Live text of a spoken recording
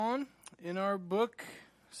In our book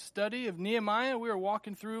study of Nehemiah, we are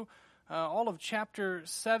walking through all of chapter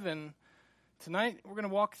 7. Tonight, we're going to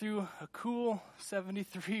walk through a cool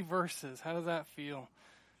 73 verses. How does that feel?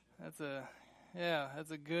 That's a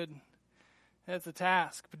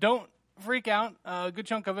task. But don't freak out. A good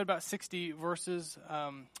chunk of it, about 60 verses,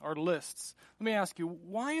 are lists. Let me ask you,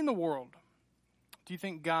 why in the world do you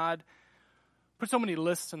think God put so many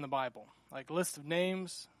lists in the Bible? Like lists of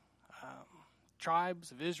names,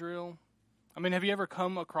 tribes of Israel. I mean, have you ever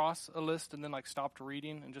come across a list and then stopped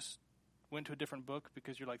reading and just went to a different book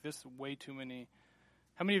because you're like, this is way too many?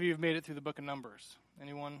 How many of you have made it through the book of Numbers?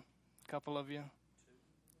 Anyone? A couple of you?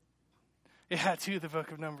 Yeah, to the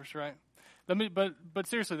book of Numbers, right? But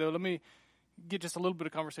seriously though, let me get just a little bit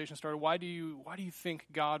of conversation started. Why do you think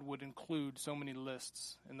God would include so many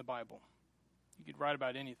lists in the Bible? You could write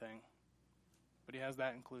about anything, but he has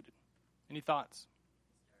that included. Any thoughts?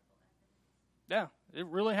 Yeah, it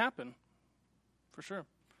really happened, for sure.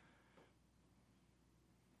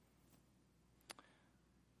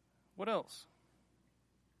 What else?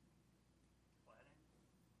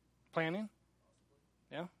 Planning?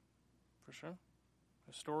 Yeah, for sure.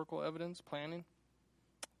 Historical evidence, planning,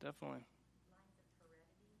 definitely.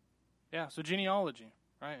 Yeah, so genealogy,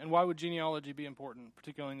 right? And why would genealogy be important,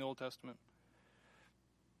 particularly in the Old Testament?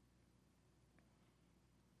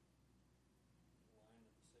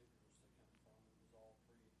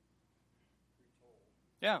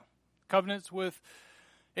 Yeah, covenants with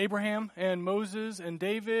Abraham and Moses and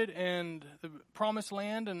David and the promised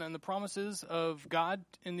land and the promises of God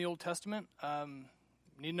in the Old Testament.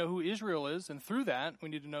 We need to know who Israel is, and through that, we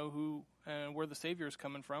need to know who and where the Savior is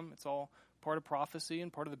coming from. It's all part of prophecy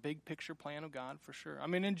and part of the big picture plan of God, for sure. I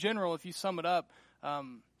mean, in general, if you sum it up,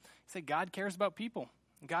 say God cares about people.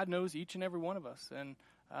 God knows each and every one of us, and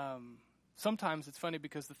sometimes it's funny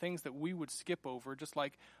because the things that we would skip over, just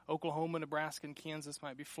like Oklahoma, Nebraska, and Kansas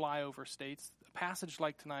might be flyover states, a passage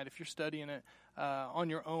like tonight, if you're studying it on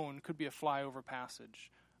your own, could be a flyover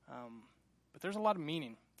passage. But there's a lot of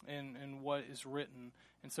meaning in what is written.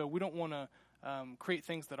 And so we don't want to create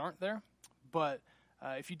things that aren't there. But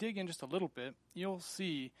if you dig in just a little bit, you'll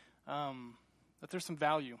see that there's some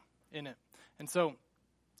value in it. And so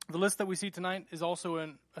the list that we see tonight is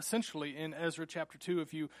also essentially in Ezra chapter 2.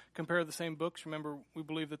 If you compare the same books, remember, we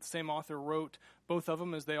believe that the same author wrote both of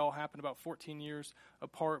them as they all happened about 14 years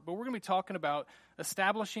apart. But we're going to be talking about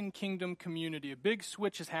establishing kingdom community. A big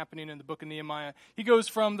switch is happening in the book of Nehemiah. He goes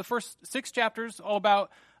from the first 6 chapters all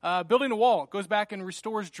about building a wall, goes back and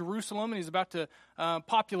restores Jerusalem, and he's about to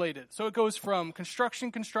populate it. So it goes from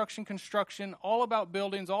construction, all about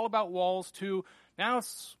buildings, all about walls, to now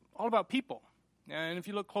it's all about people. And if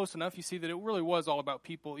you look close enough, you see that it really was all about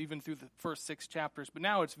people even through the first 6 chapters. But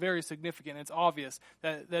now it's very significant. It's obvious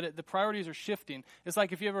that the priorities are shifting. It's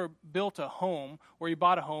like if you ever built a home or you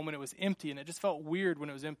bought a home and it was empty and it just felt weird when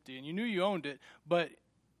it was empty. And you knew you owned it, but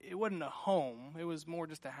it wasn't a home. It was more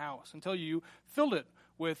just a house until you filled it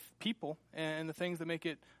with people and the things that make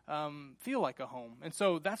it feel like a home. And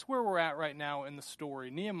so that's where we're at right now in the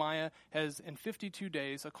story. Nehemiah has, in 52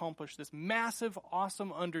 days, accomplished this massive,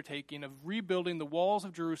 awesome undertaking of rebuilding the walls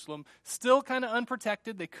of Jerusalem, still kind of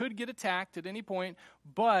unprotected. They could get attacked at any point,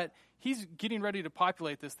 but he's getting ready to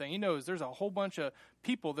populate this thing. He knows there's a whole bunch of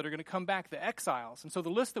people that are going to come back, the exiles. And so the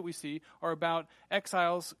list that we see are about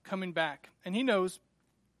exiles coming back. And he knows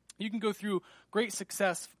you can go through great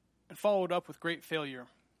success and follow it up with great failure.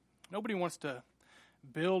 Nobody wants to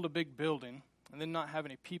build a big building and then not have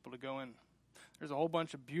any people to go in. There's a whole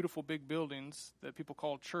bunch of beautiful big buildings that people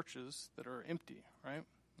call churches that are empty, right?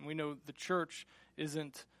 And we know the church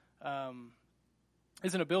isn't a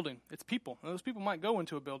building. It's people. And those people might go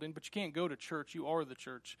into a building, but you can't go to church. You are the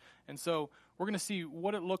church. And so we're going to see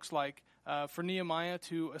what it looks like for Nehemiah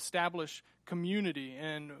to establish community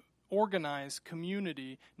and organize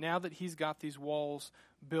community now that he's got these walls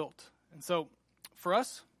built. And so for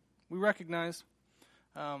us, we recognize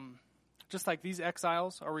just like these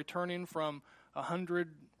exiles are returning from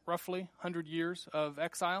roughly 100 years of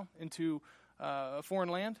exile into a foreign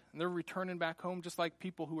land, and they're returning back home just like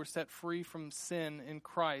people who are set free from sin in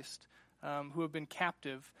Christ, who have been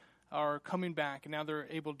captive, are coming back, and now they're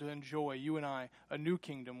able to enjoy, you and I, a new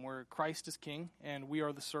kingdom where Christ is king and we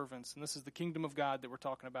are the servants. And this is the kingdom of God that we're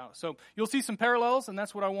talking about. So you'll see some parallels, and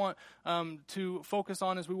that's what I want to focus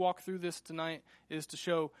on as we walk through this tonight, is to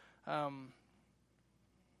show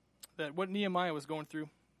that what Nehemiah was going through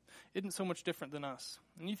isn't so much different than us.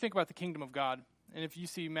 And you think about the kingdom of God, and if you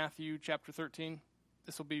see Matthew chapter 13,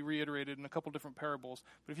 this will be reiterated in a couple different parables.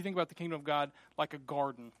 But if you think about the kingdom of God like a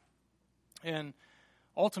garden, and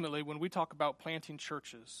ultimately, when we talk about planting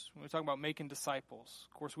churches, when we talk about making disciples,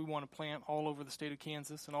 of course, we want to plant all over the state of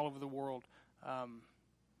Kansas and all over the world.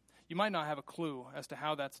 You might not have a clue as to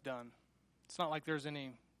how that's done. It's not like there's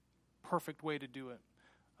any perfect way to do it.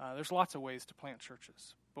 There's lots of ways to plant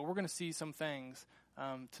churches. But we're going to see some things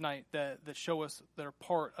tonight that show us that are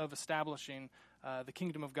part of establishing the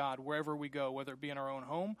kingdom of God wherever we go, whether it be in our own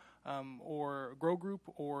home or a grow group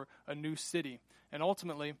or a new city. And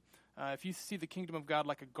ultimately, if you see the kingdom of God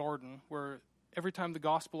like a garden where every time the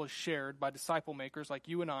gospel is shared by disciple makers like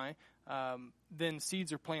you and I, then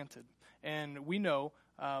seeds are planted. And we know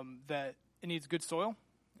that it needs good soil,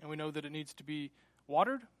 and we know that it needs to be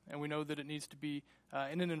watered, and we know that it needs to be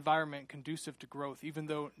in an environment conducive to growth, even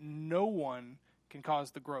though no one can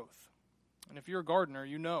cause the growth. And if you're a gardener,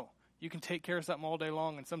 you know you can take care of something all day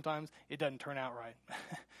long, and sometimes it doesn't turn out right.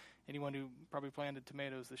 Anyone who probably planted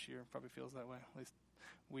tomatoes this year probably feels that way. At least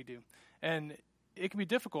we do. And it can be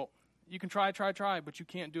difficult. You can try, but you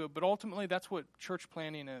can't do it. But ultimately, that's what church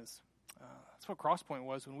planting is. That's what Crosspoint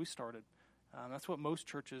was when we started. That's what most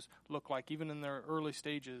churches look like, even in their early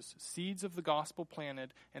stages. Seeds of the gospel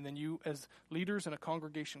planted, and then you, as leaders in a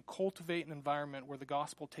congregation, cultivate an environment where the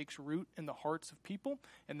gospel takes root in the hearts of people,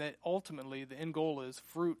 and that ultimately the end goal is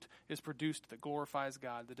fruit is produced that glorifies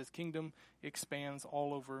God, that his kingdom expands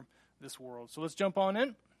all over this world. So let's jump on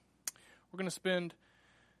in. We're going to spend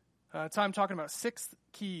time talking about 6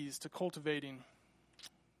 keys to cultivating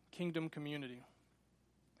kingdom community.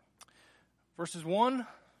 Verses 1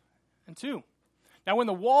 and 2. Now when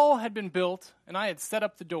the wall had been built, and I had set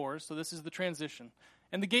up the doors, so this is the transition,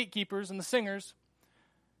 and the gatekeepers and the singers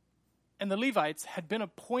and the Levites had been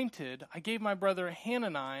appointed, I gave my brother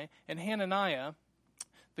Hanani and Hananiah,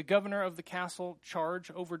 the governor of the castle,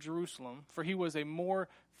 charge over Jerusalem, for he was a more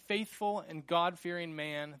faithful and God-fearing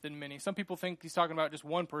man than many. Some people think he's talking about just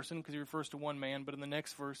one person because he refers to one man, but in the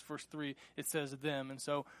next verse, verse 3, it says them, and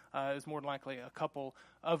so it's more than likely a couple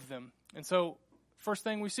of them. And so, first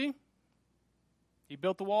thing we see, he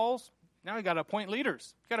built the walls. Now he got to appoint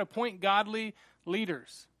leaders. He's got to appoint godly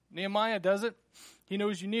leaders. Nehemiah does it. He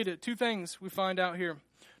knows you need it. 2 things we find out here.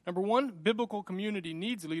 Number 1, biblical community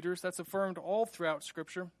needs leaders. That's affirmed all throughout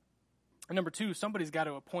Scripture. And number 2, somebody's got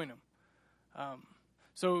to appoint them.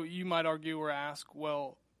 So you might argue or ask,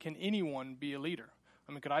 well, can anyone be a leader?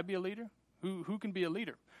 I mean, could I be a leader? Who can be a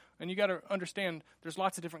leader? And you got to understand there's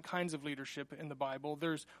lots of different kinds of leadership in the Bible.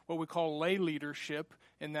 There's what we call lay leadership,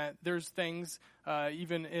 in that there's things,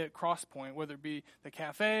 even at Crosspoint, whether it be the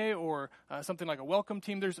cafe or something like a welcome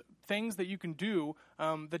team, there's things that you can do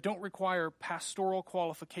that don't require pastoral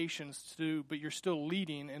qualifications to do, but you're still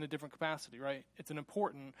leading in a different capacity, right? It's an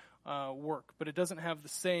important work, but it doesn't have the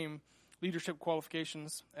same leadership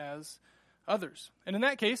qualifications as others. And in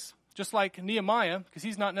that case, just like Nehemiah, because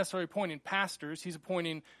he's not necessarily appointing pastors, he's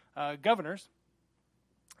appointing governors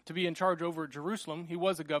to be in charge over Jerusalem. He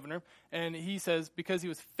was a governor, and he says because he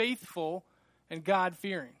was faithful and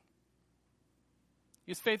God-fearing.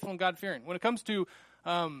 He was faithful and God-fearing. When it comes to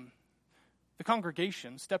the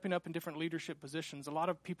congregation stepping up in different leadership positions, a lot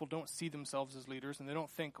of people don't see themselves as leaders, and they don't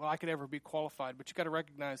think, well, I could ever be qualified. But you got to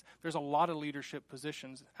recognize there's a lot of leadership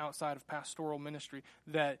positions outside of pastoral ministry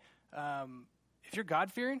that if you're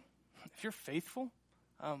God-fearing, if you're faithful,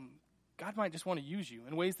 God might just want to use you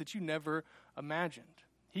in ways that you never imagined.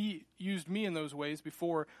 He used me in those ways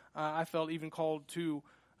before I felt even called to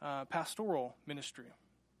pastoral ministry.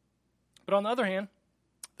 But on the other hand,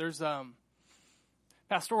 there's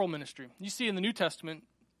pastoral ministry. You see in the New Testament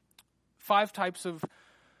 5 types of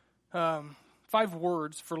 5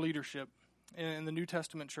 words for leadership in the New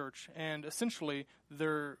Testament church, and essentially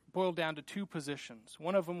they're boiled down to 2 positions.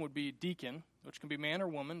 One of them would be deacon, which can be man or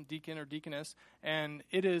woman, deacon or deaconess, and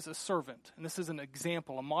it is a servant. And this is an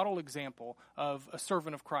example, a model example of a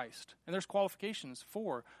servant of Christ. And there's qualifications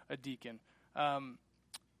for a deacon. The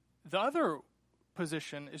other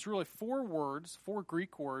position is really 4 words, 4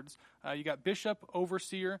 Greek words. You got bishop,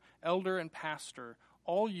 overseer, elder, and pastor,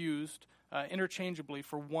 all used interchangeably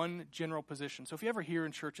for one general position. So if you ever hear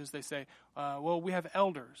in churches, they say, well, we have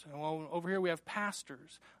elders, and well, over here we have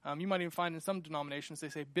pastors. You might even find in some denominations they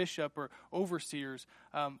say bishop or overseers.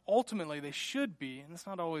 Ultimately, they should be, and it's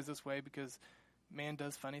not always this way because man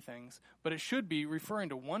does funny things, but it should be referring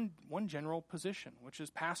to one general position, which is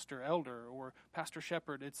pastor, elder, or pastor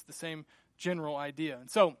shepherd. It's the same general idea. And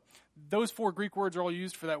so those 4 Greek words are all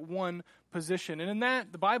used for that one position. And in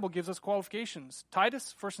that, the Bible gives us qualifications.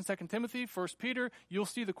 Titus, 1 and 2 Timothy, 1 Peter, you'll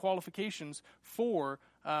see the qualifications for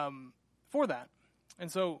that.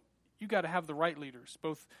 And so you got to have the right leaders,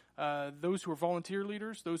 both those who are volunteer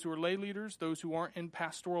leaders, those who are lay leaders, those who aren't in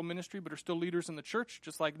pastoral ministry but are still leaders in the church,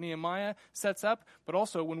 just like Nehemiah sets up. But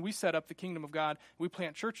also, when we set up the kingdom of God, we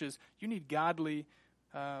plant churches, you need godly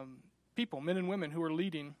people, men and women who are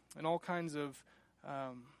leading in all kinds of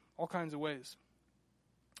ways.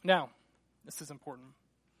 Now, this is important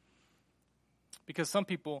because some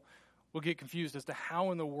people will get confused as to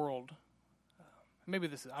how in the world. Maybe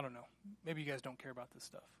this is, I don't know. Maybe you guys don't care about this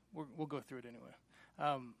stuff. We'll go through it anyway.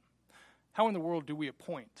 How in the world do we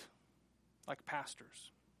appoint, like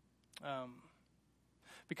pastors?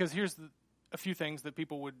 Because here's a few things that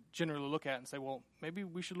people would generally look at and say, well, maybe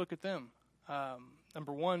we should look at them.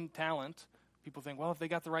 Number one, talent. People think, well, if they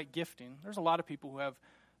got the right gifting. There's a lot of people who have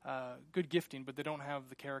good gifting, but they don't have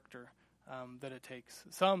the character that it takes.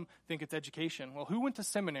 Some think it's education. Well, who went to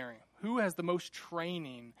seminary? Who has the most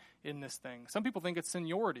training in this thing? Some people think it's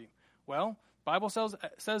seniority. Well, Bible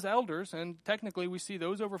says elders, and technically we see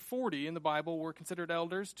those over 40 in the Bible were considered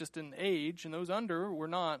elders just in age, and those under were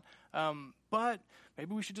not. But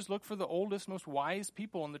maybe we should just look for the oldest, most wise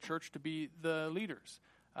people in the church to be the leaders.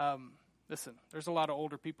 Listen, there's a lot of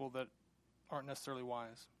older people that aren't necessarily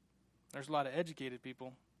wise. There's a lot of educated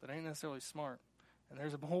people that ain't necessarily smart. And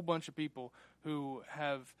there's a whole bunch of people who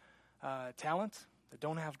have talent that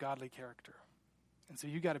don't have godly character. And so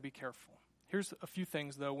you got to be careful. Here's a few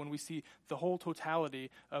things, though, when we see the whole totality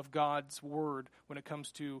of God's word when it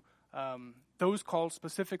comes to those called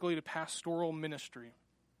specifically to pastoral ministry.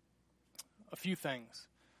 A few things.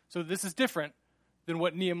 So this is different than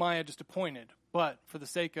what Nehemiah just appointed. But for the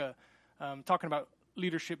sake of talking about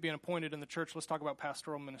leadership being appointed in the church, let's talk about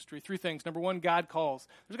pastoral ministry. Three things. Number one, God calls.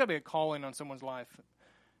 There's got to be a calling on someone's life.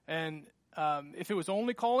 And if it was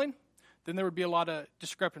only calling, then there would be a lot of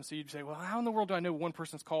discrepancy. You'd say, well, how in the world do I know one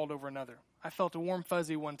person's called over another? I felt a warm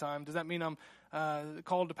fuzzy one time. Does that mean I'm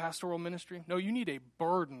called to pastoral ministry? No, you need a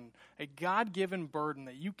burden, a God-given burden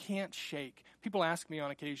that you can't shake. People ask me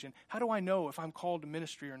on occasion, how do I know if I'm called to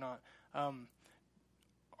ministry or not?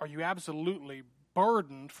 Are you absolutely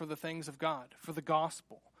burdened for the things of God, for the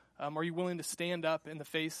gospel? Are you willing to stand up in the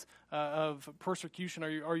face of persecution?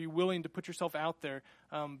 Are you willing to put yourself out there?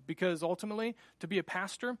 Because ultimately, to be a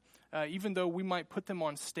pastor, even though we might put them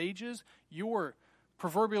on stages, you're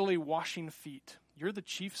proverbially washing feet. You're the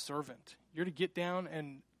chief servant. You're to get down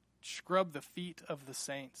and scrub the feet of the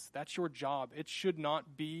saints. That's your job. It should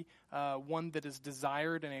not be one that is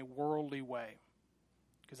desired in a worldly way,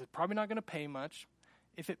 because it's probably not going to pay much,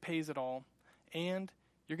 if it pays at all. And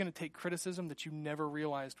you're going to take criticism that you never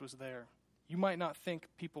realized was there. You might not think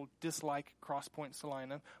people dislike Cross Point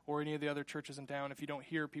Salina or any of the other churches in town if you don't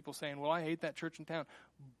hear people saying, well, I hate that church in town.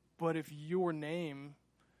 But if your name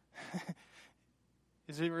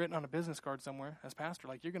is written on a business card somewhere as pastor,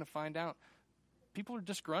 like, you're going to find out people are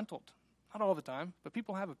disgruntled. Not all the time, but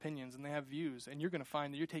people have opinions and they have views. And you're going to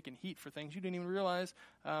find that you're taking heat for things you didn't even realize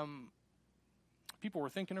people were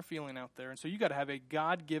thinking or feeling out there. And so you got to have a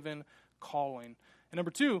God-given calling. And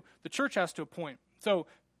number two, the church has to appoint. So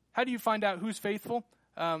how do you find out who's faithful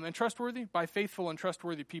and trustworthy? By faithful and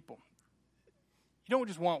trustworthy people. You don't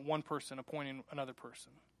just want one person appointing another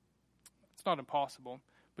person. It's not impossible.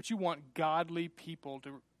 But you want godly people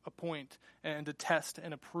to appoint and to test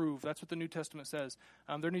and approve. That's what the New Testament says.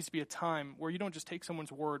 There needs to be a time where you don't just take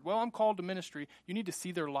someone's word. Well, I'm called to ministry. You need to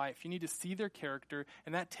see their life. You need to see their character,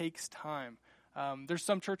 and that takes time. There's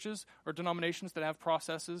some churches or denominations that have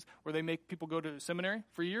processes where they make people go to seminary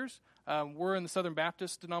for years. We're in the Southern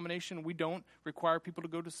Baptist denomination. We don't require people to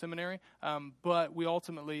go to seminary, but we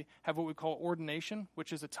ultimately have what we call ordination,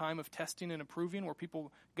 which is a time of testing and approving where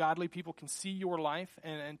godly people can see your life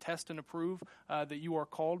and test and approve that you are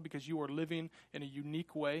called because you are living in a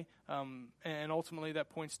unique way. And ultimately that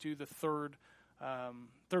points to the third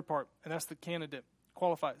part, and that's the candidate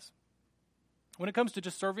qualifies. When it comes to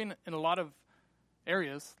just serving in a lot of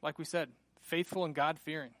areas, like we said, faithful and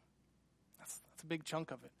God-fearing. That's a big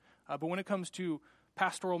chunk of it. But when it comes to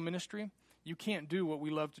pastoral ministry, you can't do what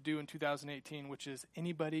we love to do in 2018, which is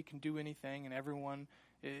anybody can do anything and everyone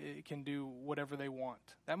can do whatever they want.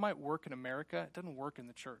 That might work in America. It doesn't work in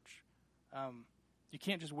the church. You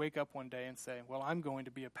can't just wake up one day and say, well, I'm going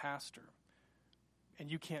to be a pastor,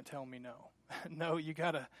 and you can't tell me no. No, you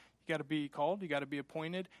gotta be called, you gotta be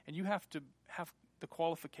appointed, and you have to have the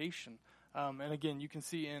qualification. And again, you can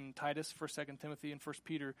see in Titus, 1 2 Timothy, and 1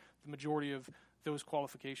 Peter, the majority of those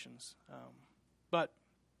qualifications. But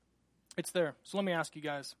it's there. So let me ask you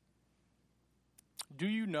guys, do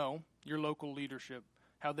you know your local leadership,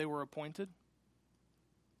 how they were appointed?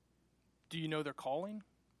 Do you know their calling?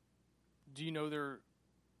 Do you know their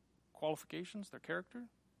qualifications, their character?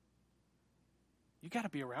 You got to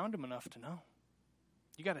be around them enough to know.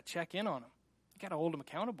 You got to check in on them. You got to hold them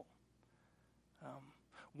accountable.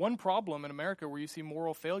 One problem in America where you see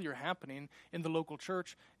moral failure happening in the local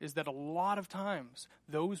church is that a lot of times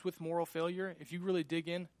those with moral failure, if you really dig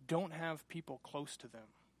in, don't have people close to them.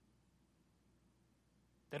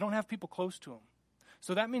 They don't have people close to them.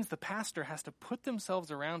 So that means the pastor has to put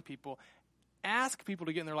themselves around people, ask people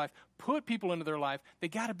to get in their life, put people into their life. They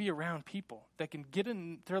got to be around people that can get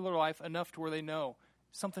into their life enough to where they know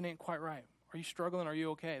something ain't quite right. Are you struggling? Are you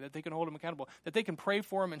okay? That they can hold them accountable. That they can pray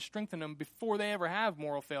for them and strengthen them before they ever have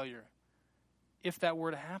moral failure, if that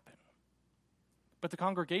were to happen. But the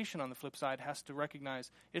congregation, on the flip side, has to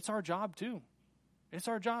recognize it's our job too. It's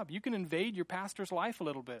our job. You can invade your pastor's life a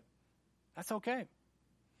little bit. That's okay.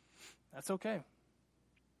 That's okay.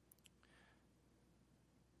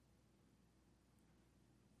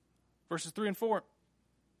 Verses 3 and 4.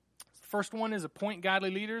 The first one is appoint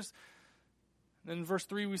godly leaders. Then in verse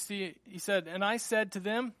 3 we see, he said, and I said to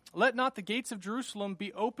them, let not the gates of Jerusalem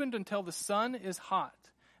be opened until the sun is hot.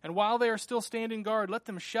 And while they are still standing guard, let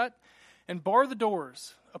them shut and bar the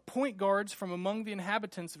doors. Appoint guards from among the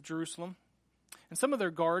inhabitants of Jerusalem, and some of their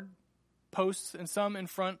guard posts and some in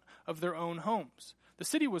front of their own homes. The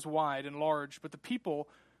city was wide and large, but the people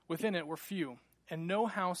within it were few, and no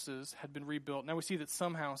houses had been rebuilt. Now we see that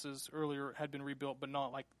some houses earlier had been rebuilt, but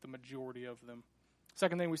not like the majority of them.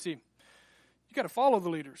 Second thing we see, you got to follow the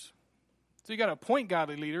leaders. So you got to appoint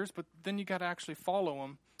godly leaders, but then you got to actually follow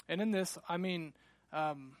them. And in this, I mean,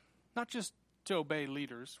 not just to obey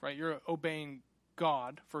leaders, right? You're obeying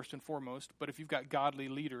God first and foremost, but if you've got godly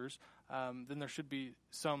leaders, then there should be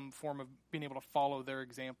some form of being able to follow their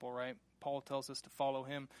example, right? Paul tells us to follow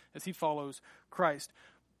him as he follows Christ.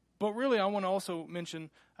 But really, I want to also mention,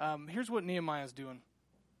 here's what Nehemiah is doing.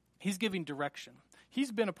 He's giving direction.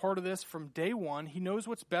 He's been a part of this from day one. He knows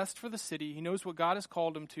what's best for the city. He knows what God has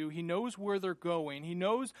called him to. He knows where they're going. He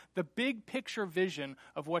knows the big picture vision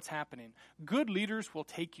of what's happening. Good leaders will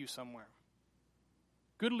take you somewhere.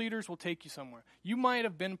 Good leaders will take you somewhere. You might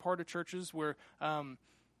have been part of churches where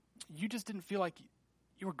you just didn't feel like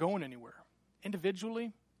you were going anywhere.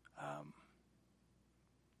 Individually,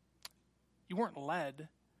 you weren't led.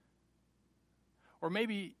 Or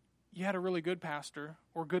maybe you had a really good pastor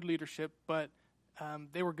or good leadership, but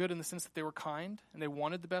they were good in the sense that they were kind and they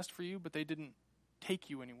wanted the best for you, but they didn't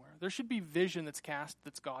take you anywhere. There should be vision that's cast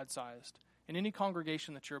that's God-sized in any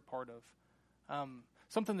congregation that you're a part of.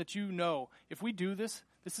 Something that you know, if we do this,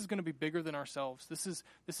 this is going to be bigger than ourselves. This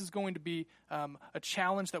is going to be a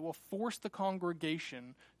challenge that will force the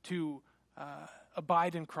congregation to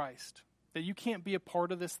abide in Christ. That you can't be a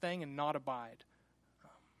part of this thing and not abide.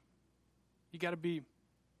 You got to be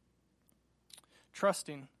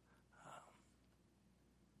trusting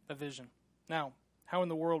a vision. Now, how in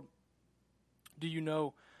the world do you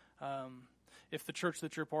know if the church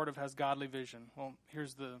that you're a part of has godly vision? Well,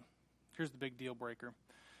 here's the big deal breaker.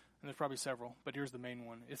 And there's probably several, but here's the main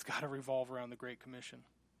one. It's got to revolve around the Great Commission.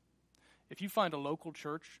 If you find a local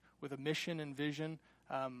church with a mission and vision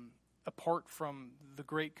apart from the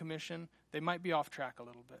Great Commission, they might be off track a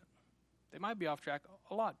little bit. They might be off track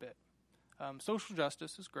a lot bit. Social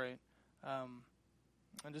justice is great.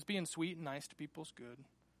 And just being sweet and nice to people is good.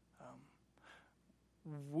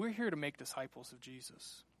 We're here to make disciples of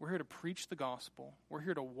Jesus. We're here to preach the gospel. We're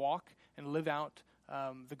here to walk and live out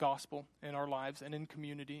the gospel in our lives and in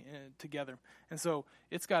community together. And so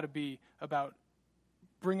it's got to be about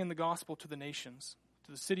bringing the gospel to the nations,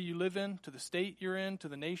 to the city you live in, to the state you're in, to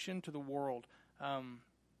the nation, to the world. How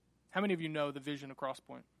many of you know the vision of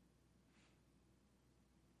Crosspoint?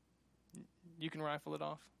 You can rifle it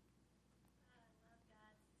off.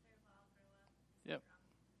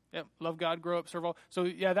 Yep. Love God, grow up, serve all. So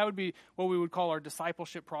yeah, that would be what we would call our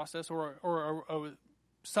discipleship process, or a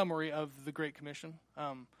summary of the Great Commission.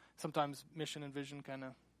 Sometimes mission and vision kind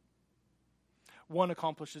of one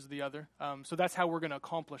accomplishes the other. So that's how we're going to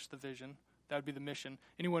accomplish the vision. That would be the mission.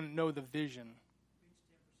 Anyone know the vision?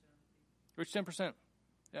 Reach 10%.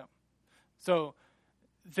 Yeah. So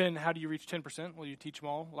then how do you reach 10%? Well, you teach them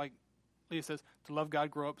all, like Leah says, to love God,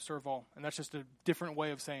 grow up, serve all. And that's just a different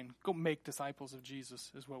way of saying, go make disciples of Jesus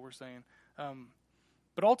is what we're saying.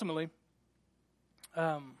 But ultimately,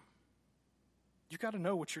 you got to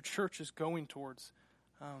know what your church is going towards,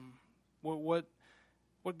 what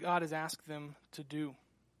God has asked them to do.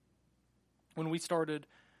 When we started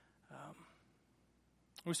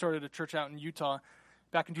a church out in Utah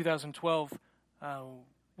back in 2012,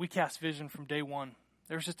 we cast vision from day one.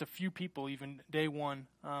 there was just a few people, even day one,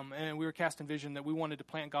 and we were casting vision that we wanted to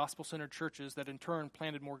plant gospel-centered churches that in turn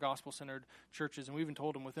planted more gospel-centered churches. And we even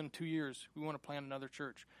told them within 2 years, we want to plant another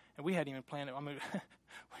church. And we hadn't even planned it. I mean,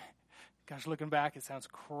 gosh, looking back, it sounds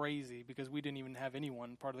crazy because we didn't even have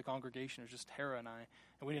anyone part of the congregation. It was just Tara and I,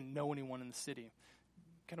 and we didn't know anyone in the city.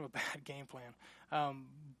 Kind of a bad game plan.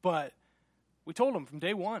 But we told them from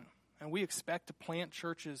day one, and we expect to plant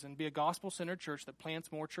churches and be a gospel-centered church that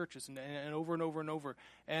plants more churches and over and over and over.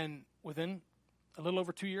 And within a little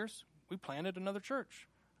over 2 years, we planted another church.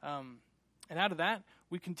 And out of that,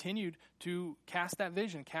 we continued to cast that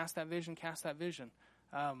vision.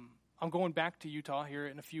 I'm going back to Utah here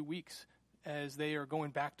in a few weeks as they are going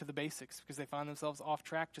back to the basics because they find themselves off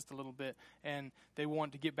track just a little bit, and they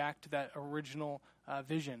want to get back to that original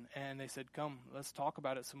vision. And they said, come, let's talk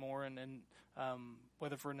about it some more, and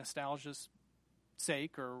whether for nostalgia's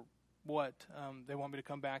sake or what, they want me to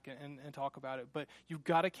come back and talk about it. But you've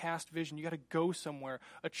got to cast vision. You've got to go somewhere.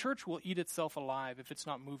 A church will eat itself alive if it's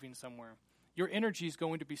not moving somewhere. Your energy is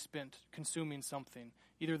going to be spent consuming something,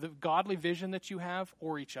 either the godly vision that you have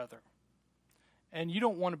or each other. And you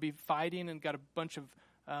don't want to be fighting and got a bunch of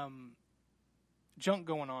junk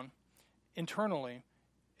going on internally,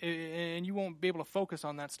 and you won't be able to focus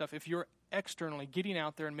on that stuff if you're externally getting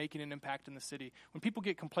out there and making an impact in the city. When people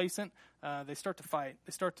get complacent, they start to fight,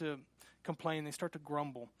 they start to complain, they start to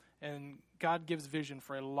grumble. And God gives vision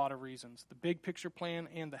for a lot of reasons. The big picture plan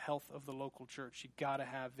and the health of the local church. You got to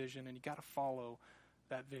have vision, and you got to follow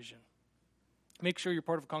that vision. Make sure you're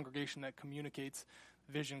part of a congregation that communicates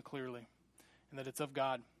vision clearly, and that it's of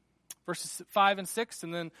God. Verses 5 and 6,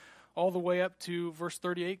 and then all the way up to verse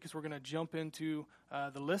 38, because we're going to jump into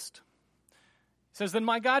the list. It says, "Then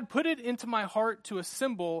my God put it into my heart to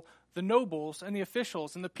assemble the nobles and the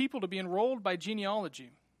officials and the people to be enrolled by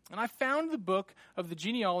genealogy. And I found the book of the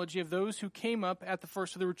genealogy of those who came up at the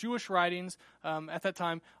first." So there were Jewish writings at that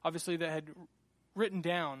time, obviously, that had written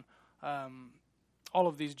down all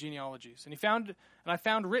of these genealogies. And I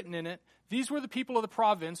found written in it, "These were the people of the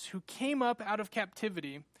province who came up out of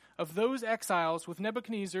captivity of those exiles with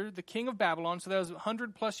Nebuchadnezzar, the king of Babylon." So that was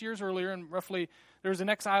 100 plus years earlier, and roughly there was an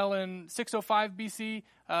exile in 605 BC,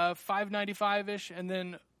 595-ish, and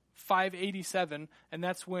then 587, and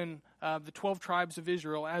that's when the 12 tribes of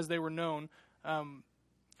Israel, as they were known, the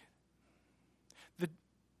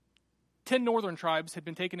 10 northern tribes had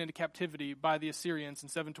been taken into captivity by the Assyrians in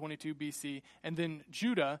 722 BC, and then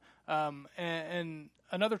Judah and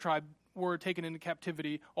another tribe were taken into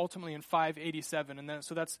captivity ultimately in 587, and then,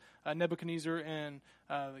 so that's Nebuchadnezzar and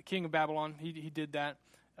the king of Babylon. He did that,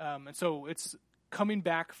 and so it's coming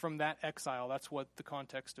back from that exile. That's what the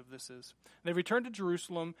context of this is. They returned to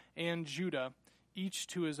Jerusalem and Judah, each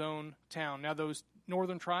to his own town. Now those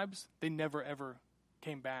northern tribes, they never ever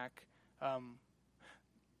came back.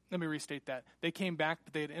 Let me restate that. They came back,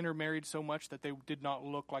 but they had intermarried so much that they did not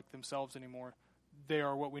look like themselves anymore. They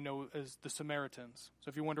are what we know as the Samaritans. So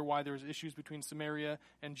if you wonder why there was issues between Samaria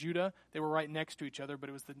and Judah, they were right next to each other, but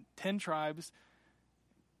it was the 10 tribes,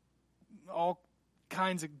 all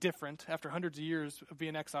kinds of different after hundreds of years of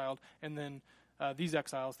being exiled, and then these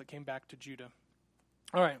exiles that came back to Judah.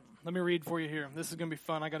 All right, let me read for you here. This is going to be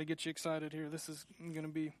fun. I got to get you excited here. This is going to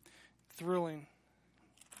be thrilling.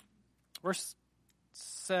 Verse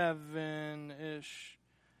 7-ish.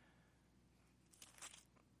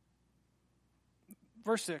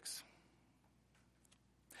 Verse 6.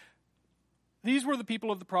 "These were the people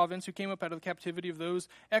of the province who came up out of the captivity of those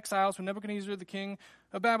exiles when Nebuchadnezzar, the king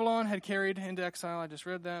of Babylon, had carried into exile." I just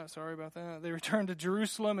read that. Sorry about that. "They returned to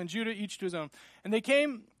Jerusalem and Judah, each to his own. And they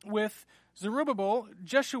came with Zerubbabel,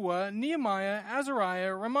 Jeshua, Nehemiah,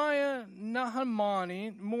 Azariah, Ramiah,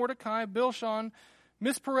 Nahamani, Mordecai, Bilshan,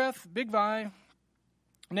 Mispereth, Bigvai,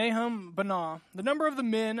 Nahum, Banah. The number of the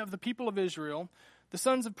men of the people of Israel, the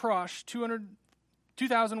sons of Parosh,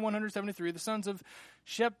 2,173. The sons of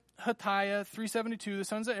Shephatiah, 372. The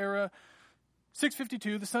sons of Era,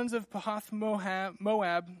 652. The sons of Pahath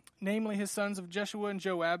Moab, namely his sons of Jeshua and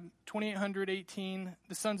Joab, 2,818.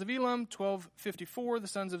 The sons of Elam, 1,254. The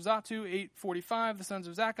sons of Zatu, 845. The sons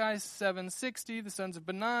of Zakkai, 760. The sons of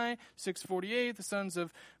Benai, 648. The sons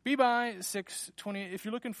of Bebai, 620. If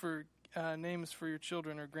you're looking for names for your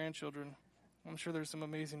children or grandchildren, I'm sure there's some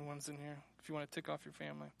amazing ones in here if you want to tick off your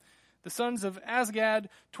family. The sons of Azgad,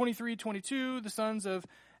 2322. The sons of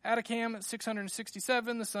Adikam,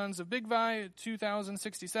 667. The sons of Bigvai,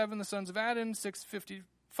 2,067. The sons of Adin,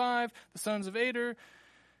 655. The sons of Ader,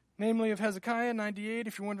 namely of Hezekiah, 98.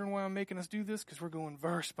 If you're wondering why I'm making us do this, because we're going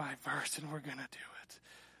verse by verse, and we're going to do it.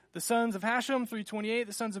 The sons of Hashem, 328.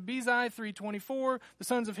 The sons of Bezai, 324. The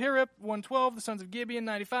sons of Harip, 112. The sons of Gibeon,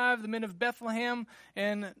 95. The men of Bethlehem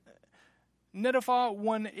and Netopha,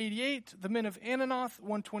 188. The men of Ananoth,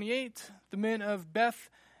 128. The men of Beth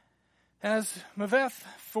Azmaveth,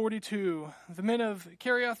 42. The men of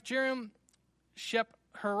Kiriath Jearim,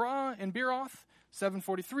 Shepherah and Beeroth,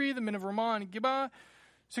 743. The men of Ramah and Gibeah,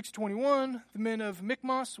 621. The men of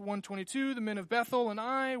Michmas, 122. The men of Bethel and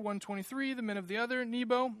Ai, 123. The men of the other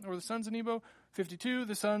Nebo, or the sons of Nebo, 52.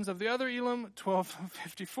 The sons of the other Elam,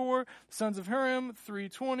 1254. The sons of Hurim,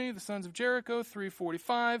 320. The sons of Jericho,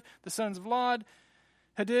 345. The sons of Lod,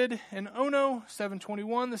 Hadid and Ono,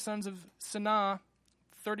 721. The sons of Sanaa,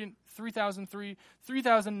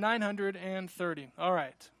 3,930. All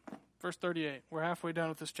right, verse 38. We're halfway done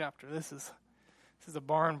with this chapter. This is a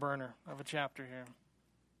barn burner of a chapter here.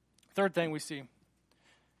 Third thing we see, you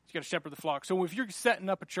got to shepherd the flock. So if you're setting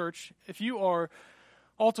up a church, if you are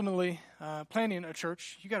ultimately planning a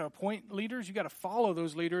church, you got to appoint leaders, you got to follow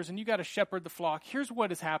those leaders, and you got to shepherd the flock. Here's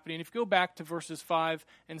what is happening. If you go back to verses 5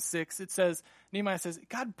 and 6, it says, Nehemiah says,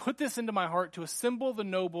 God put this into my heart to assemble the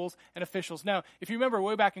nobles and officials. Now, if you remember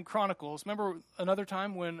way back in Chronicles, remember another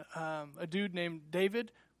time when a dude named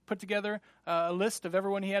David put together a list of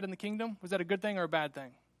everyone he had in the kingdom? Was that a good thing or a bad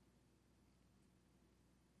thing?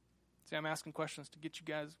 See, I'm asking questions to get you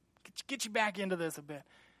guys, get you back into this a bit. It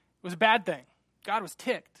was a bad thing. God was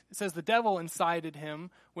ticked. It says the devil incited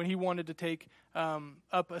him when he wanted to take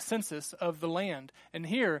up a census of the land. And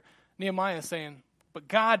here, Nehemiah is saying, but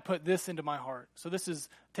God put this into my heart. So this is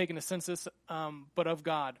taking a census, but of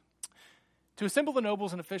God. To assemble the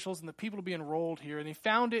nobles and officials and the people to be enrolled here. And he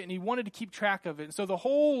found it and he wanted to keep track of it. And so the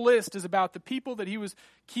whole list is about the people that he was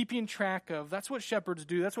keeping track of. That's what shepherds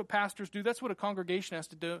do. That's what pastors do. That's what a congregation has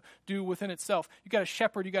to do within itself. You got to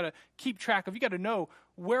shepherd. You got to keep track of. You got to know,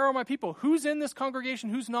 where are my people? Who's in this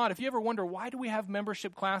congregation? Who's not? If you ever wonder, why do we have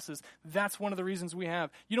membership classes? That's one of the reasons we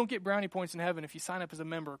have. You don't get brownie points in heaven if you sign up as a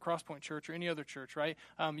member of Crosspoint Church or any other church, right?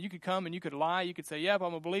 You could come and you could lie. You could say, yep,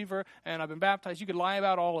 I'm a believer and I've been baptized. You could lie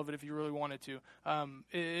about all of it if you really wanted to.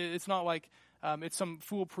 It's not like it's some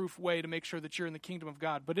foolproof way to make sure that you're in the kingdom of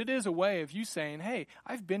God. But it is a way of you saying, hey,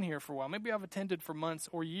 I've been here for a while. Maybe I've attended for months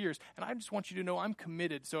or years, and I just want you to know I'm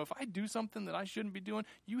committed. So if I do something that I shouldn't be doing,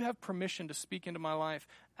 you have permission to speak into my life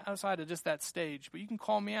outside of just that stage. But you can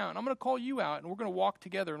call me out, and I'm going to call you out, and we're going to walk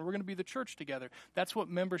together, and we're going to be the church together. That's what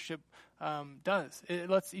membership does. It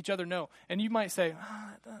lets each other know. And you might say,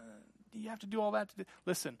 do you have to do all that?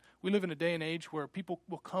 Listen, we live in a day and age where people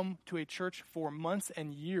will come to a church for months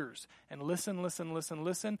and years and listen,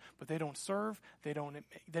 but they don't serve, they don't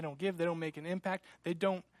give, they don't make an impact. They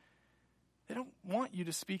don't want you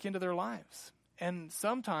to speak into their lives. And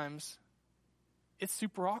sometimes it's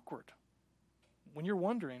super awkward when you're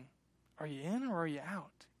wondering, are you in or are you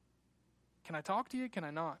out? Can I talk to you? Can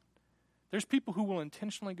I not? There's people who will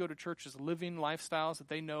intentionally go to churches living lifestyles that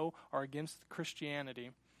they know are against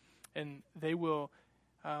Christianity. And they will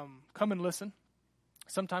come and listen,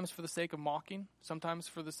 sometimes for the sake of mocking, sometimes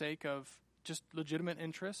for the sake of just legitimate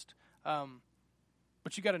interest.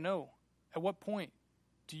 But you got to know, at what point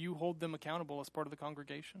do you hold them accountable as part of the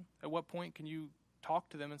congregation? At what point can you talk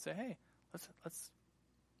to them and say, hey, let's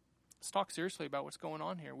talk seriously about what's going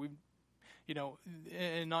on here?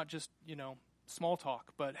 And not just, small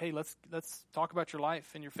talk, but hey, let's talk about your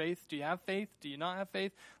life and your faith. Do you have faith? Do you not have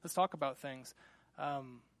faith? Let's talk about things.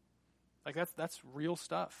 That's real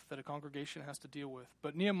stuff that a congregation has to deal with.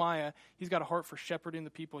 But Nehemiah, he's got a heart for shepherding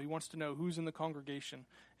the people. He wants to know who's in the congregation.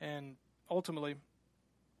 And ultimately,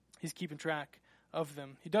 he's keeping track of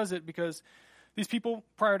them. He does it because these people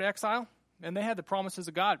prior to exile, and they had the promises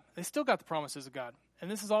of God. They still got the promises of God.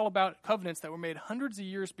 And this is all about covenants that were made hundreds of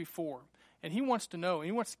years before. And he wants to know, and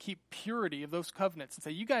he wants to keep purity of those covenants and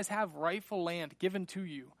say, you guys have rightful land given to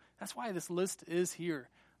you. That's why this list is here.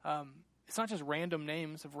 It's not just random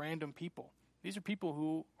names of random people. These are people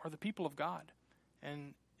who are the people of God.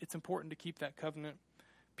 And it's important to keep that covenant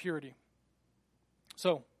purity.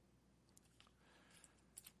 So,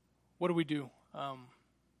 what do we do?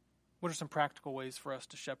 What are some practical ways for us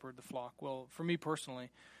to shepherd the flock? Well, for me personally,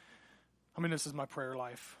 this is my prayer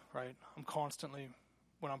life, right? I'm constantly,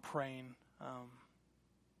 when I'm praying,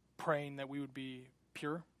 praying that we would be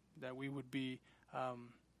pure, that we would be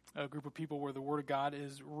a group of people where the Word of God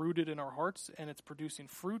is rooted in our hearts and it's producing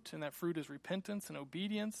fruit, and that fruit is repentance and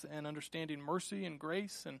obedience and understanding mercy and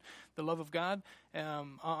grace and the love of God.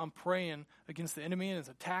 I'm praying against the enemy and his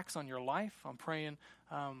attacks on your life. I'm praying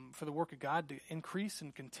for the work of God to increase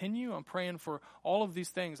and continue. I'm praying for all of these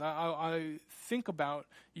things. I think about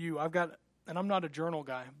you. And I'm not a journal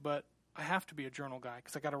guy, but I have to be a journal guy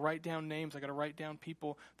because I got to write down names. I got to write down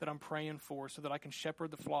people that I'm praying for so that I can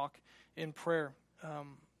shepherd the flock in prayer.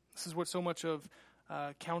 This is what so much of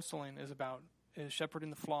counseling is about, is shepherding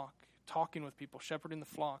the flock, talking with people, shepherding the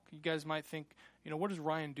flock. You guys might think, what does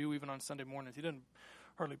Ryan do even on Sunday mornings? He doesn't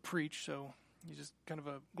hardly preach, so he's just kind of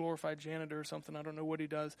a glorified janitor or something. I don't know what he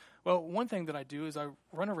does. Well, one thing that I do is I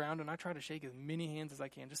run around and I try to shake as many hands as I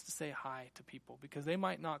can just to say hi to people because they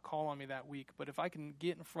might not call on me that week. But if I can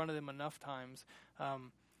get in front of them enough times,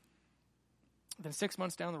 then 6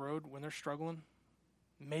 months down the road when they're struggling,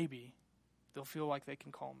 maybe they'll feel like they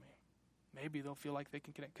can call me. Maybe they'll feel like they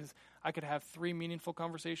can connect because I could have 3 meaningful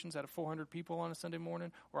conversations out of 400 people on a Sunday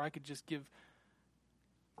morning, or I could just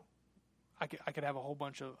I could have a whole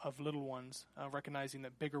bunch of little ones, recognizing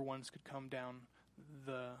that bigger ones could come down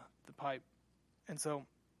the pipe. And so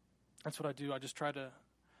that's what I do. I just try to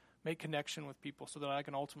make connection with people so that I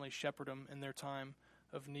can ultimately shepherd them in their time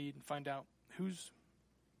of need and find out who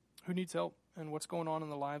needs help and what's going on in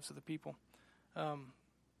the lives of the people.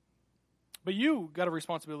 But you got a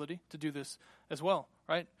responsibility to do this as well,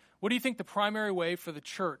 right? What do you think the primary way for the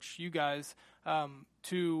church, you guys,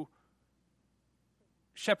 to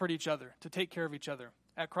shepherd each other, to take care of each other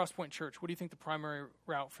at Crosspoint Church? What do you think the primary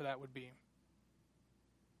route for that would be?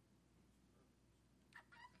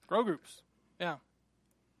 Grow groups. Yeah.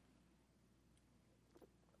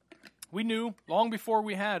 We knew long before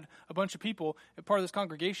we had a bunch of people as part of this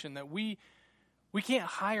congregation that we can't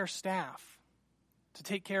hire staff to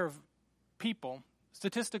take care of people.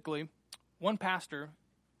 Statistically, one pastor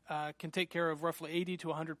can take care of roughly 80 to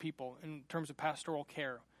 100 people in terms of pastoral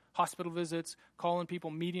care. Hospital visits, calling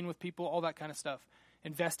people, meeting with people, all that kind of stuff,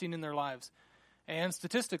 investing in their lives. And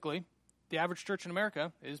statistically, the average church in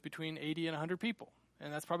America is between 80 and 100 people.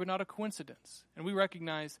 And that's probably not a coincidence. And we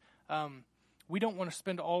recognize we don't want to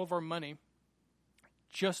spend all of our money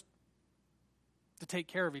just to take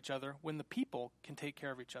care of each other when the people can take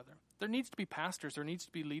care of each other. There needs to be pastors. There needs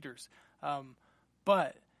to be leaders.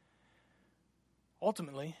 But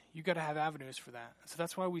ultimately, you got to have avenues for that. So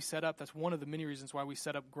that's why we set up, that's one of the many reasons why we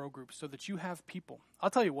set up grow groups, so that you have people.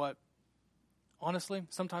 I'll tell you what, honestly,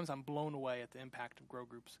 sometimes I'm blown away at the impact of grow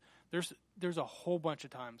groups. There's a whole bunch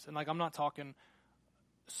of times, and I'm not talking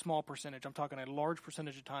a small percentage, I'm talking a large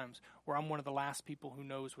percentage of times where I'm one of the last people who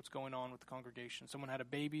knows what's going on with the congregation. Someone had a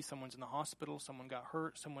baby, someone's in the hospital, someone got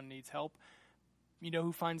hurt, someone needs help. You know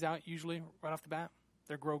who finds out usually right off the bat?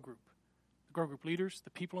 Their grow group. Grow group leaders,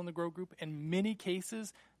 the people in the grow group. In many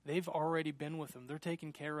cases, they've already been with them. They're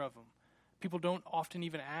taking care of them. People don't often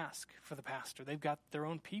even ask for the pastor. They've got their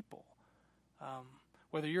own people.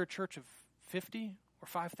 Whether you're a church of 50 or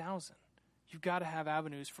 5,000, you've got to have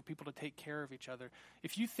avenues for people to take care of each other.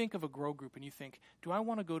 If you think of a grow group and you think, do I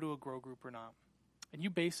want to go to a grow group or not? And you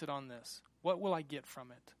base it on this, what will I get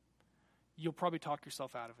from it? You'll probably talk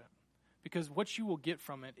yourself out of it. Because what you will get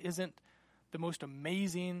from it isn't the most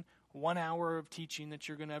amazing 1 hour of teaching that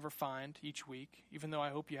you're going to ever find each week, even though I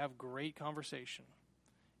hope you have great conversation.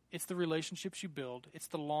 It's the relationships you build. It's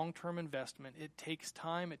the long-term investment. It takes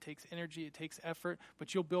time. It takes energy. It takes effort.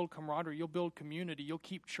 But you'll build camaraderie. You'll build community. You'll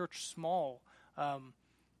keep church small. And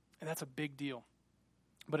that's a big deal.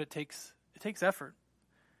 But it takes effort.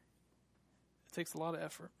 It takes a lot of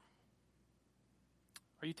effort.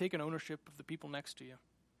 Are you taking ownership of the people next to you?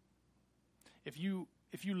 If you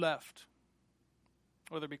left,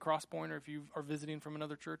 whether it be Crosspoint or if you are visiting from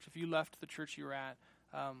another church, if you left the church you were at,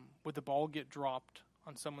 would the ball get dropped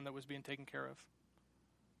on someone that was being taken care of?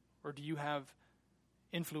 Or do you have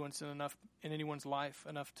influence in anyone's life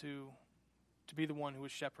enough to be the one who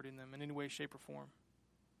is shepherding them in any way, shape, or form?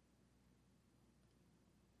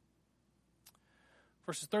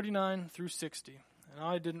 Verses 39 through 60. And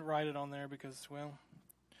I didn't write it on there because, well,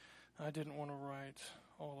 I didn't want to write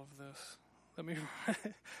all of this.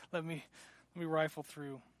 Let me rifle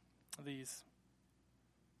through these.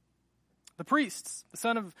 The priests, the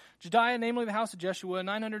son of Jediah, namely the house of Jeshua,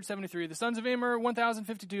 973. The sons of Immer,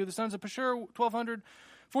 1,052. The sons of Pashur,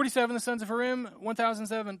 1,247. The sons of Harim,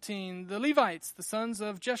 1,017. The Levites, the sons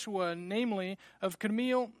of Jeshua, namely of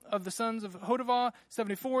Kadmiel, of the sons of Hodavah,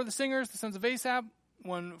 74. The singers, the sons of Asaph,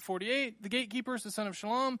 148. The gatekeepers, the son of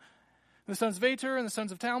Shalom, the sons of Ater, and the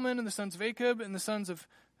sons of Talmon, and the sons of Akub, and the sons of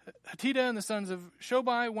Hatita, and the sons of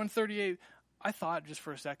Shobai, 138. I thought, just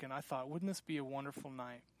for a second, wouldn't this be a wonderful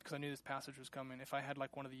night? Because I knew this passage was coming. If I had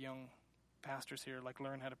one of the young pastors here,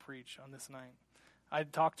 learn how to preach on this night.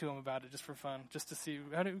 I'd talk to him about it just for fun, just to see,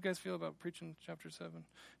 how do you guys feel about preaching chapter 7?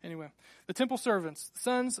 Anyway, the temple servants, the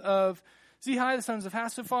sons of Zehi, the sons of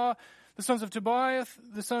Hasaphah, the sons of Tobiah,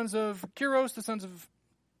 the sons of Kiros, the sons of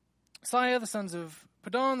Siah, the sons of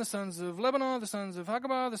Padon, the sons of Lebanon, the sons of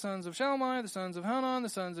Hagabah, the sons of Shalmai, the sons of Hanan, the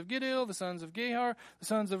sons of Giddel, the sons of Gehar, the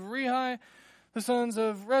sons of Rehi, the sons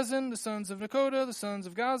of Rezin, the sons of Nakoda, the sons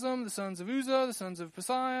of Gazam, the sons of Uzzah, the sons of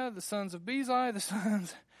Pasiah, the sons of Bezai, the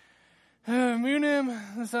sons of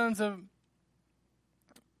Munim, the sons of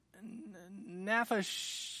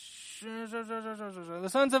Naphash, the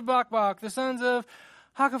sons of Bakbak, the sons of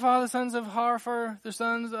Hakapha, the sons of Harfer, the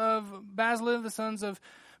sons of Basliv, the sons of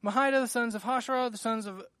Mahida, the sons of Hashra, the sons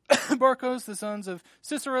of Barkos, the sons of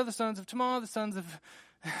Sisera, the sons of Tamah, the sons of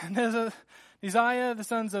Neziah, the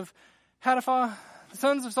sons of Hadaphah, the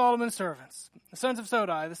sons of Solomon's servants, the sons of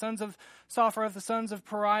Sodai, the sons of Sophra, the sons of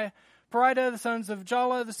Perida, the sons of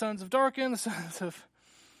Jala, the sons of Darkin, the sons of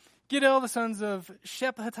Giddel, the sons of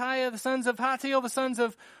Shephatiah, the sons of Hatil, the sons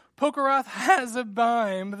of Pokeroth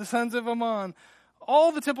Hazabaim, the sons of Ammon.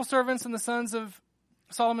 All the temple servants and the sons of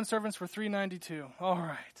Solomon's servants were 392. All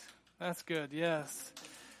right. That's good. Yes.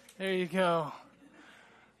 There you go.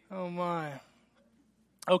 Oh, my.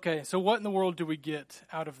 Okay, so what in the world do we get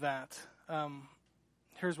out of that?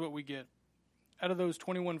 Here's what we get. Out of those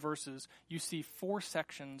 21 verses, you see 4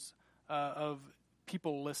 sections of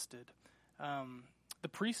people listed. The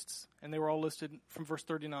priests, and they were all listed from verse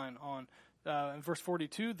 39 on. In verse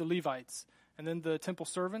 42, the Levites, and then the temple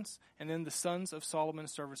servants, and then the sons of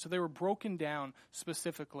Solomon's servants. So they were broken down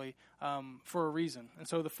specifically for a reason. And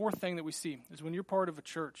so the fourth thing that we see is when you're part of a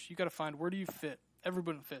church, you got to find where do you fit.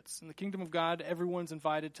 Everyone fits. In the kingdom of God, everyone's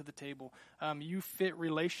invited to the table. You fit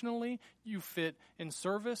relationally. You fit in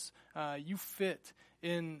service. You fit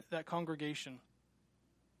in that congregation.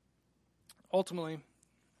 Ultimately,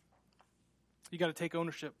 you got to take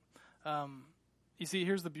ownership. You see,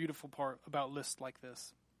 here's the beautiful part about lists like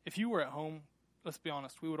this. If you were at home, let's be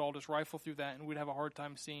honest, we would all just rifle through that and we'd have a hard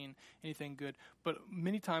time seeing anything good. But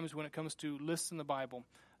many times when it comes to lists in the Bible,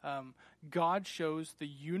 God shows the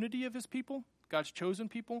unity of his people, God's chosen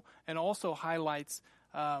people, and also highlights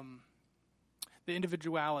the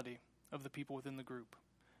individuality of the people within the group.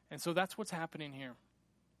 And so that's what's happening here.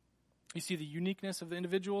 You see the uniqueness of the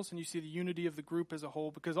individuals and you see the unity of the group as a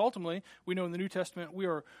whole, because ultimately, we know in the New Testament we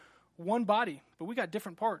are one body, but we got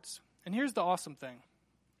different parts. And here's the awesome thing.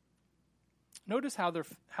 Notice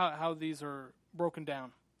how these are broken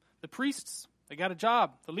down. The priests, they got a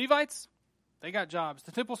job. The Levites, they got jobs.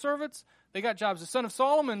 The temple servants, they got jobs. The son of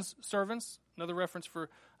Solomon's servants, another reference for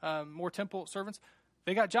more temple servants,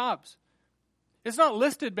 they got jobs. It's not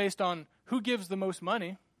listed based on who gives the most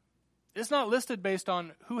money. It's not listed based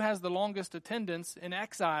on who has the longest attendance in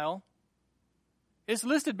exile. It's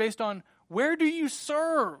listed based on where do you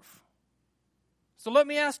serve? So let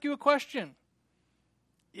me ask you a question.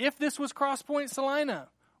 If this was Crosspoint Salina,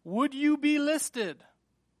 would you be listed?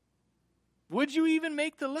 Would you even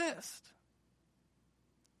make the list?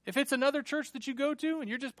 If it's another church that you go to and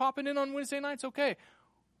you're just popping in on Wednesday nights, okay.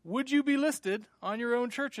 Would you be listed on your own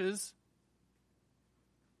church's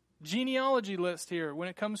genealogy list here when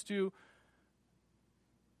it comes to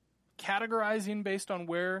categorizing based on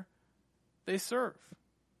where they serve?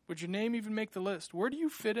 Would your name even make the list? Where do you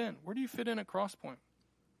fit in? Where do you fit in at Crosspoint?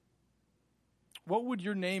 What would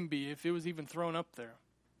your name be if it was even thrown up there?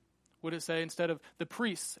 Would it say instead of the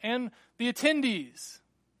priests and the attendees,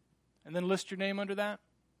 and then list your name under that?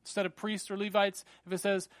 Instead of priests or Levites, if it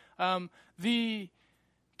says the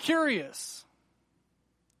curious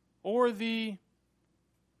or the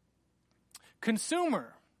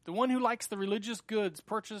consumer, the one who likes the religious goods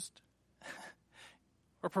purchased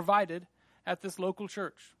or provided at this local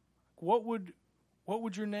church, what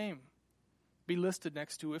would your name be listed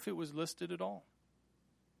next to if it was listed at all?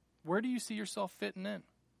 Where do you see yourself fitting in?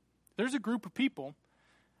 There's a group of people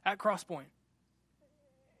at Crosspoint,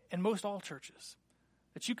 and most all churches,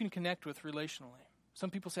 that you can connect with relationally.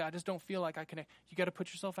 Some people say, I just don't feel like I connect. You got to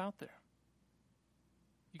put yourself out there.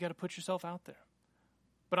 You got to put yourself out there.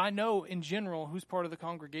 But I know in general who's part of the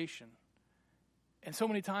congregation. And so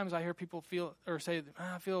many times I hear people feel or say,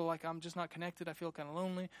 I feel like I'm just not connected. I feel kind of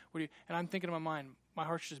lonely. And I'm thinking in my mind, my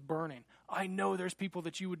heart's just burning. I know there's people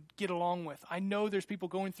that you would get along with. I know there's people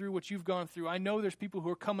going through what you've gone through. I know there's people who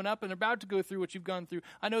are coming up and about to go through what you've gone through.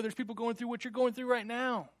 I know there's people going through what you're going through right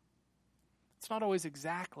now. It's not always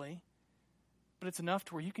exactly, but it's enough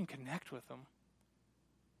to where you can connect with them.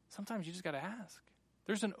 Sometimes you just got to ask.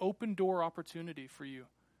 There's an open door opportunity for you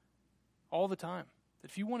all the time.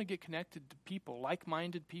 If you want to get connected to people,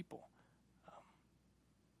 like-minded people,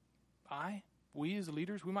 we as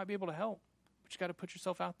leaders, we might be able to help. But you got to put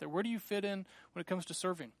yourself out there. Where do you fit in when it comes to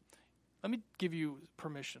serving? Let me give you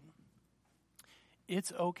permission.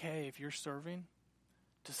 It's okay if you're serving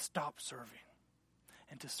to stop serving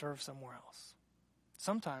and to serve somewhere else.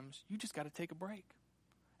 Sometimes you just got to take a break.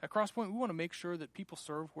 At Crosspoint, we want to make sure that people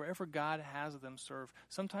serve wherever God has them serve.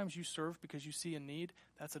 Sometimes you serve because you see a need.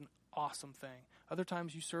 That's an awesome thing. Other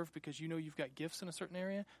times you serve because you know you've got gifts in a certain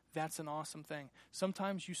area. That's an awesome thing.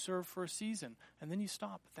 Sometimes you serve for a season and then you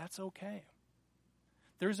stop. That's okay.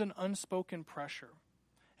 There's an unspoken pressure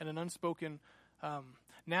and an unspoken,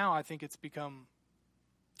 now I think it's become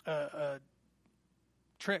a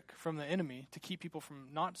trick from the enemy to keep people from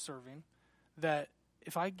not serving, that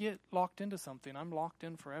if I get locked into something, I'm locked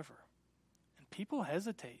in forever. And people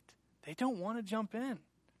hesitate. They don't want to jump in.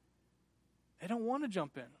 They don't want to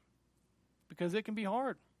jump in because it can be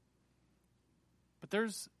hard. But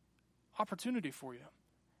there's opportunity for you.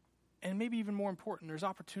 And maybe even more important, there's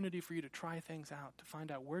opportunity for you to try things out, to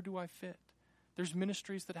find out, where do I fit? There's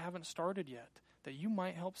ministries that haven't started yet that you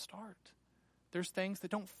might help start. There's things that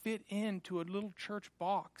don't fit into a little church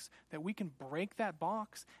box, that we can break that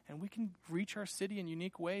box and we can reach our city in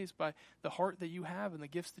unique ways by the heart that you have and the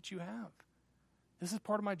gifts that you have. This is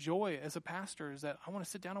part of my joy as a pastor, is that I want to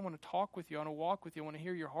sit down, I want to talk with you, I want to walk with you, I want to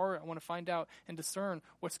hear your heart, I want to find out and discern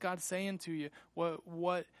what's God saying to you,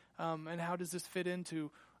 what and how does this fit into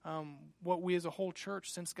what we as a whole church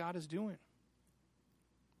sense God is doing.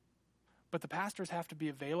 But the pastors have to be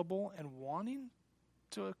available and wanting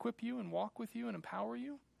to equip you and walk with you and empower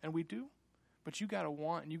you, and we do. But you got to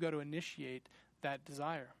want and you got to initiate that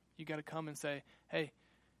desire. You got to come and say, hey,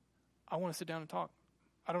 I want to sit down and talk.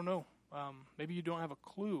 I don't know. Maybe you don't have a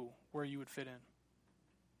clue where you would fit in.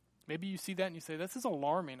 Maybe you see that and you say, this is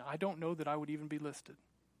alarming. I don't know that I would even be listed,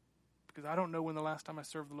 because I don't know when the last time I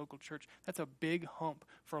served the local church. That's a big hump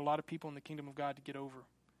for a lot of people in the kingdom of God to get over,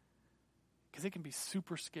 because it can be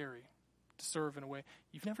super scary to serve in a way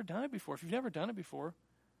you've never done it before. If you've never done it before,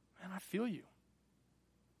 man, I feel you.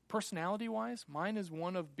 Personality-wise, mine is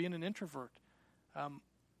one of being an introvert.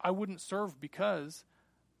 I wouldn't serve because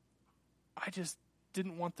I just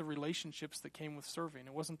didn't want the relationships that came with serving.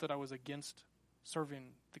 It wasn't that I was against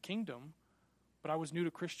serving the kingdom, but I was new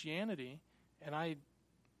to Christianity, and I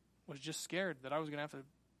was just scared that I was going to have to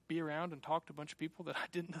be around and talk to a bunch of people that I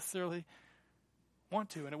didn't necessarily want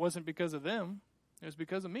to. And it wasn't because of them. It was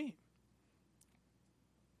because of me.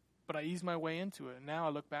 But I eased my way into it. And now I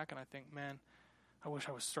look back and I think, man, I wish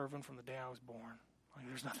I was serving from the day I was born. Like,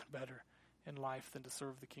 there's nothing better in life than to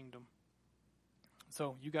serve the kingdom.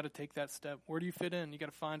 So you got to take that step. Where do you fit in? You got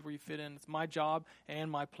to find where you fit in. It's my job and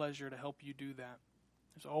my pleasure to help you do that.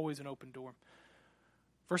 There's always an open door.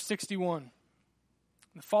 Verse 61.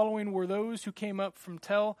 The following were those who came up from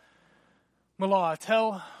Tel Malah,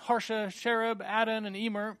 Tel Harsha, Cherub, Adon, and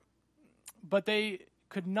Emer, but they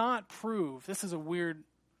could not prove, this is a weird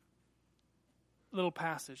little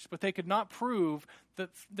passage, but they could not prove that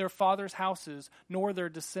their father's houses nor their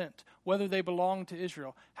descent, whether they belonged to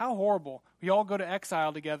Israel. How horrible. We all go to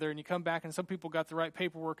exile together and you come back and some people got the right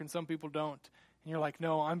paperwork and some people don't. And you're like,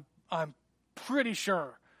 no, I'm pretty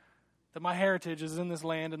sure that my heritage is in this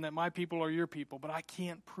land and that my people are your people, but I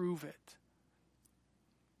can't prove it.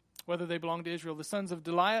 Whether they belong to Israel. The sons of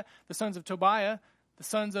Deliah, the sons of Tobiah, the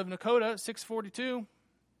sons of Nekoda, 642.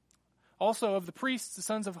 Also of the priests, the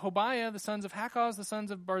sons of Hobiah, the sons of Hakkoz, the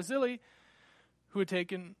sons of Barzillai, who had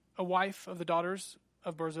taken a wife of the daughters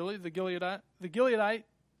of Barzillai, the Gileadite,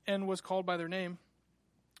 and was called by their name.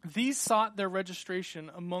 These sought their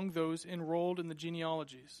registration among those enrolled in the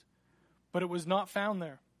genealogies, but it was not found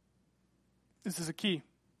there. This is a key.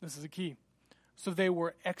 This is a key. So they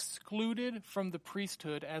were excluded from the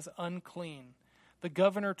priesthood as unclean. The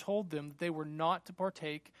governor told them that they were not to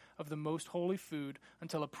partake of the most holy food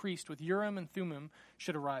until a priest with Urim and Thummim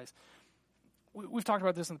should arise. We've talked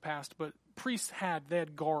about this in the past, but priests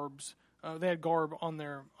had garbs. They had garb on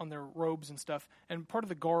their robes and stuff, and part of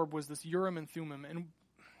the garb was this Urim and Thummim. And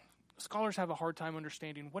scholars have a hard time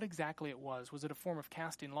understanding what exactly it was. Was it a form of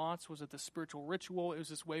casting lots? Was it the spiritual ritual? It was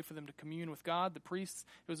this way for them to commune with God, the priests.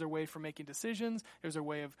 It was their way for making decisions. It was their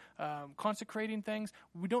way of consecrating things.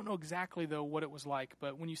 We don't know exactly, though, what it was like.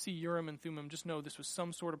 But when you see Urim and Thummim, just know this was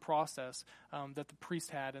some sort of process that the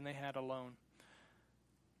priest had and they had alone.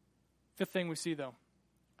 Fifth thing we see, though,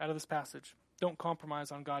 out of this passage, don't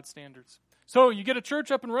compromise on God's standards. So you get a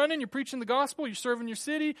church up and running, you're preaching the gospel, you're serving your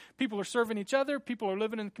city, people are serving each other, people are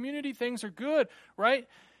living in the community, things are good, right?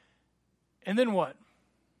 And then what?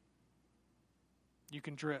 You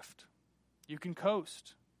can drift. You can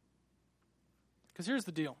coast. Because here's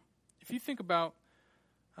the deal. If you think about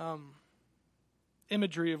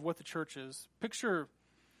imagery of what the church is, picture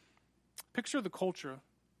the culture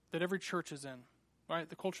that every church is in. Right?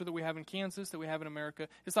 The culture that we have in Kansas, that we have in America,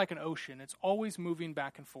 it's like an ocean. It's always moving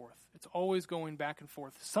back and forth. It's always going back and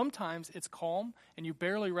forth. Sometimes it's calm, and you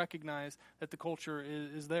barely recognize that the culture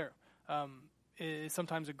is there.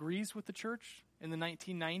 sometimes agrees with the church. In the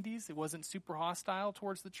 1990s, it wasn't super hostile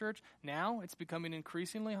towards the church. Now it's becoming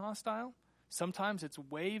increasingly hostile. Sometimes it's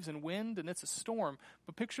waves and wind and it's a storm.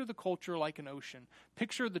 But picture the culture like an ocean.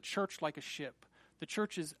 Picture the church like a ship. The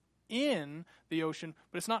church is in the ocean,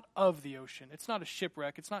 but it's not of the ocean. It's not a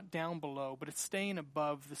shipwreck. It's not down below, but it's staying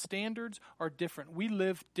above. The standards are different. We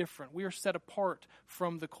live different. We are set apart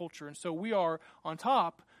from the culture. And so we are on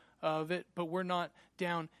top of it, but we're not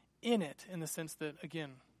down in it in the sense that,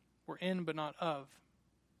 again, we're in but not of.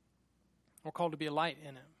 We're called to be a light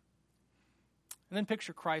in it. And then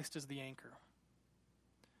picture Christ as the anchor.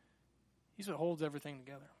 He's what holds everything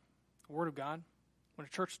together. The Word of God. When a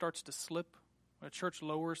church starts to slip, when a church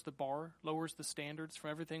lowers the bar, lowers the standards from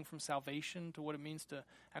everything from salvation to what it means to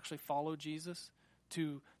actually follow Jesus,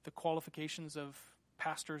 to the qualifications of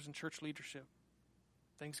pastors and church leadership,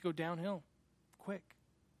 things go downhill quick.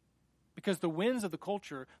 Because the winds of the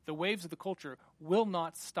culture, the waves of the culture will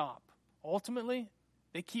not stop. Ultimately,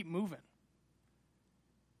 they keep moving.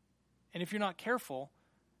 And if you're not careful,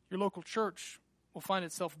 your local church will find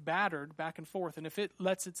itself battered back and forth. And if it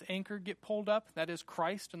lets its anchor get pulled up, that is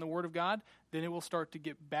Christ and the Word of God, then it will start to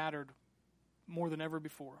get battered more than ever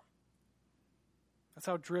before. That's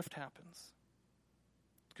how drift happens.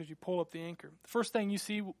 Because you pull up the anchor. The first thing you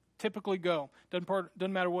see typically go,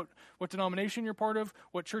 doesn't matter what denomination you're part of,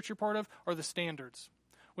 what church you're part of, are the standards.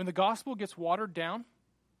 When the gospel gets watered down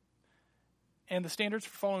and the standards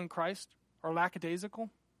for following Christ are lackadaisical,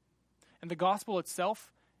 and the gospel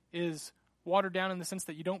itself is watered down in the sense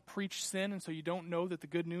that you don't preach sin, and so you don't know that the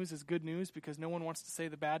good news is good news because no one wants to say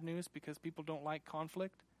the bad news because people don't like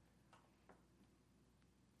conflict,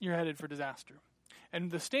 you're headed for disaster.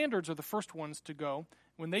 And the standards are the first ones to go.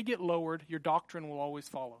 When they get lowered, your doctrine will always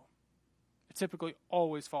follow. It typically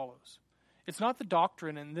always follows. It's not the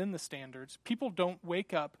doctrine and then the standards. People don't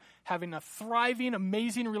wake up having a thriving,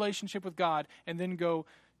 amazing relationship with God and then go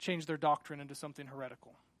change their doctrine into something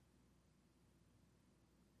heretical.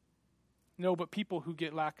 No, but people who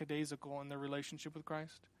get lackadaisical in their relationship with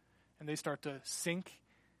Christ and they start to sink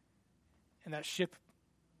and that ship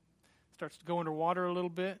starts to go underwater a little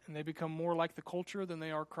bit and they become more like the culture than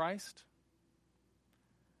they are Christ,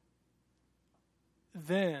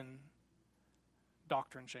 then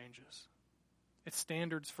doctrine changes. It's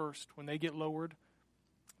standards first. When they get lowered,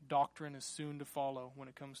 doctrine is soon to follow when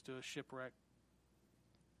it comes to a shipwreck.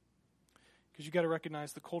 Because you got to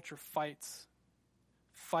recognize the culture fights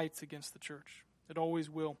against the church. It always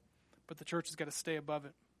will. But the church has got to stay above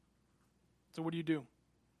it. So what do?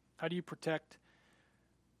 How do you protect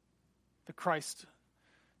the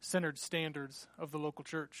Christ-centered standards of the local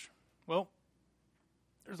church? Well,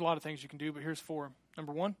 there's a lot of things you can do, but here's 4.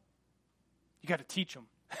 Number 1, you got to teach them.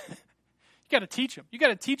 You got to teach them. You got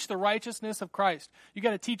to teach the righteousness of Christ. You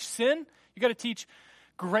got to teach sin. You got to teach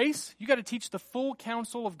grace. You got to teach the full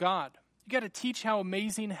counsel of God. You got to teach how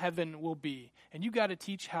amazing heaven will be. And you got to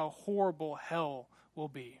teach how horrible hell will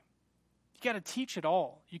be. You got to teach it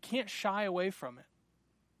all. You can't shy away from it.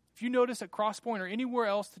 If you notice at Crosspoint or anywhere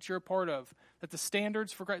else that you're a part of, that the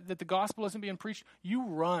standards for Christ, that the gospel isn't being preached, you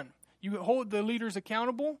run. You hold the leaders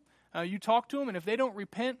accountable. You talk to them, and if they don't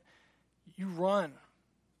repent, you run.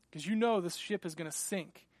 Because you know this ship is going to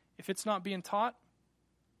sink. If it's not being taught,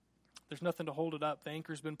 there's nothing to hold it up. The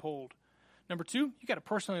anchor's been pulled. Number 2, you got to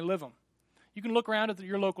personally live them. You can look around at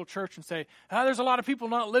your local church and say, there's a lot of people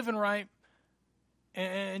not living right,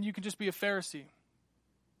 and you can just be a Pharisee.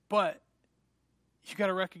 But you got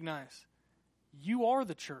to recognize, you are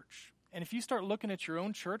the church. And if you start looking at your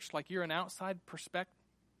own church like you're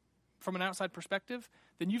from an outside perspective,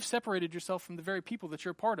 then you've separated yourself from the very people that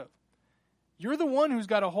you're a part of. You're the one who's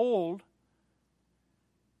got to hold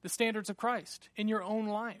the standards of Christ in your own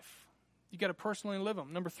life. You got to personally live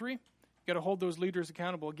them. Number 3, you got to hold those leaders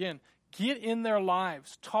accountable. Again, get in their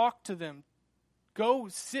lives. Talk to them. Go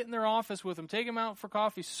sit in their office with them. Take them out for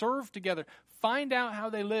coffee. Serve together. Find out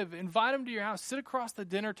how they live. Invite them to your house. Sit across the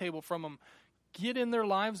dinner table from them. Get in their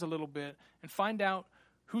lives a little bit and find out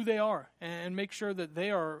who they are and make sure that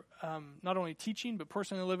they are not only teaching but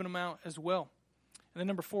personally living them out as well. And then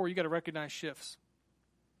number 4, you got to recognize shifts.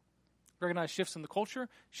 Recognize shifts in the culture,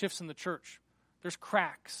 shifts in the church. There's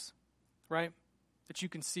cracks, right, that you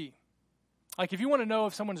can see. Like if you want to know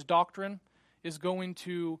if someone's doctrine is going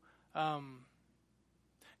to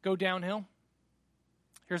go downhill,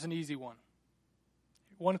 here's an easy one.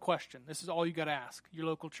 One question. This is all you got to ask your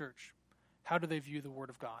local church. How do they view the Word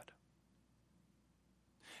of God?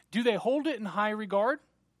 Do they hold it in high regard?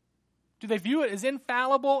 Do they view it as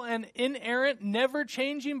infallible and inerrant, never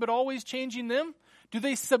changing but always changing them? Do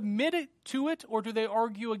they submit it to it or do they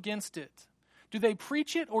argue against it? Do they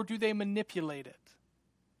preach it or do they manipulate it?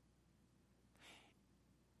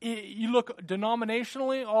 You look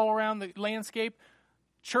denominationally all around the landscape,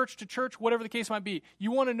 church to church, whatever the case might be.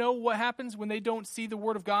 You want to know what happens when they don't see the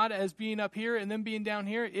Word of God as being up here and them being down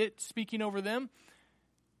here, it speaking over them?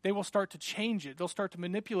 They will start to change it. They'll start to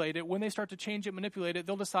manipulate it. When they start to change it, manipulate it,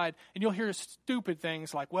 they'll decide, and you'll hear stupid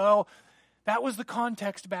things like, well, that was the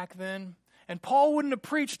context back then. And Paul wouldn't have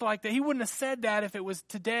preached like that. He wouldn't have said that if it was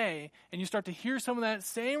today. And you start to hear some of that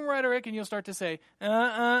same rhetoric, and you'll start to say,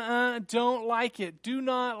 don't like it. Do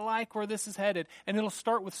not like where this is headed. And it'll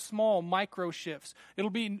start with small micro shifts. It'll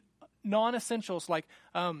be non-essentials like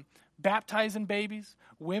baptizing babies,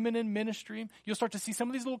 women in ministry. You'll start to see some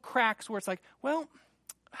of these little cracks where it's like, well,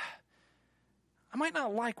 I might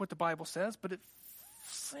not like what the Bible says, but it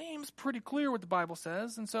seems pretty clear what the Bible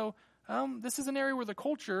says. And so this is an area where the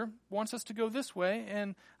culture wants us to go this way,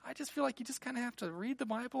 and I just feel like you just kind of have to read the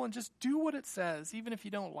Bible and just do what it says, even if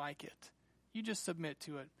you don't like it. You just submit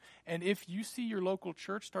to it. And if you see your local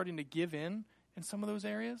church starting to give in some of those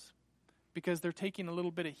areas because they're taking a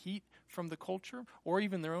little bit of heat from the culture or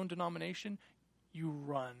even their own denomination, you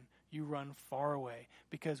run far away,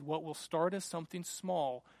 because what will start as something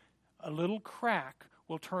small, a little crack,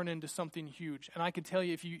 will turn into something huge. And I can tell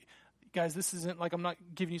you, if you guys, this isn't like I'm not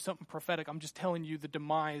giving you something prophetic. I'm just telling you the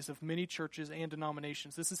demise of many churches and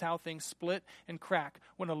denominations. This is how things split and crack.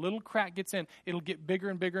 When a little crack gets in, it'll get bigger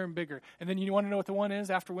and bigger and bigger. And then you want to know what the one is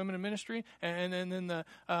after women in ministry? And then the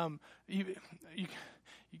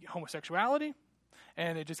homosexuality.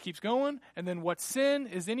 And it just keeps going. And then what's sin?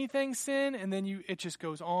 Is anything sin? And then it just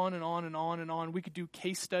goes on and on and on and on. We could do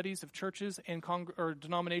case studies of churches and or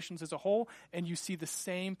denominations as a whole, and you see the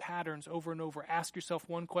same patterns over and over. Ask yourself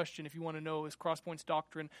one question if you want to know, is Crosspoint's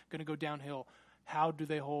doctrine going to go downhill? How do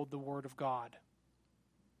they hold the Word of God?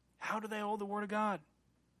 How do they hold the Word of God?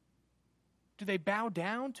 Do they bow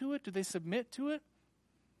down to it? Do they submit to it?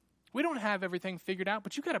 We don't have everything figured out,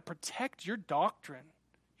 but you got to protect your doctrine.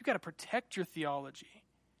 You've got to protect your theology.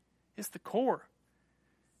 It's the core.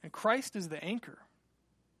 And Christ is the anchor.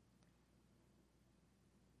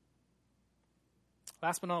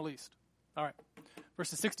 Last but not least. All right.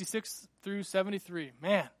 Verses 66 through 73.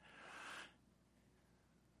 Man.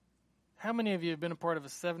 How many of you have been a part of a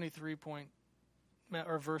 73-point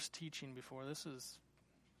or verse teaching before?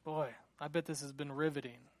 Boy, I bet this has been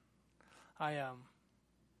riveting. I'm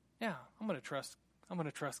going to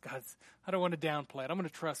trust God's. I don't want to downplay it. I'm going to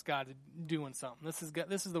trust God doing something. This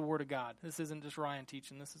is the Word of God. This isn't just Ryan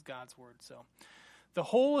teaching. This is God's Word. So, the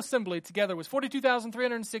whole assembly together was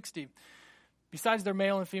 42,360. Besides their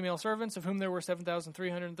male and female servants, of whom there were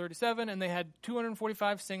 7,337, and they had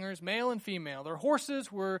 245 singers, male and female. Their horses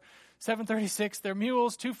were 736, their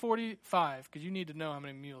mules 245, because you need to know how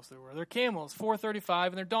many mules there were. Their camels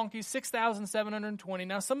 435, and their donkeys 6,720.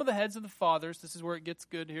 Now, some of the heads of the fathers, this is where it gets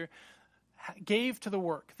good here, gave to the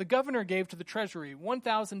work. The governor gave to the treasury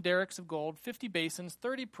 1,000 derricks of gold, 50 basins,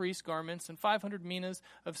 30 priest garments, and 500 minas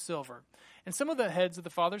of silver. And some of the heads of the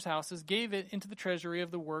fathers' houses gave it into the treasury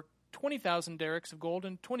of the work 20,000 derricks of gold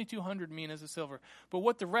and 2,200 minas of silver. But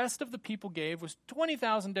what the rest of the people gave was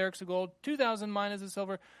 20,000 derricks of gold, 2,000 minas of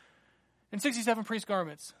silver, and 67 priest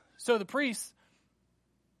garments. So the priests,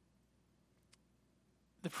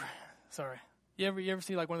 You ever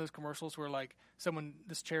see like one of those commercials where like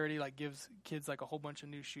this charity like gives kids like a whole bunch of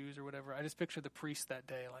new shoes or whatever? I just picture the priest that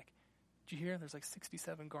day like, did you hear? There's like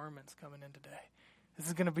 67 garments coming in today. This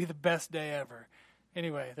is going to be the best day ever.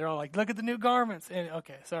 Anyway, they're all like, look at the new garments. And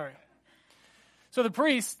okay, sorry. So the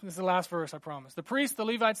priests, this is the last verse, I promise. The priests, the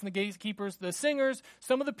Levites, and the gatekeepers, the singers,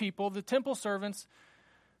 some of the people, the temple servants,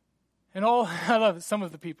 and all, I love it, some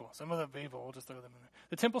of the people, we'll just throw them in there.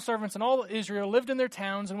 The temple servants and all Israel lived in their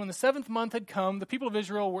towns, and when the 7th month had come, the people of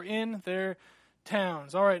Israel were in their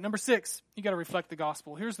towns. All right, number 6, you got to reflect the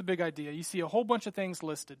gospel. Here's the big idea. You see a whole bunch of things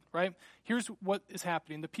listed, right? Here's what is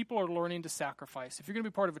happening. The people are learning to sacrifice. If you're going to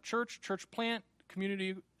be part of a church plant,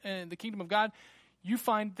 community, and the kingdom of God, you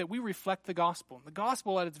find that we reflect the gospel. The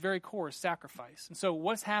gospel at its very core is sacrifice. And so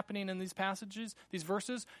what's happening in these passages, these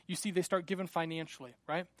verses, you see they start giving financially,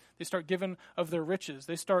 right? They start giving of their riches.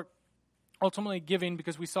 They start ultimately giving,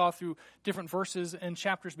 because we saw through different verses and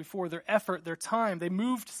chapters before, their effort, their time. They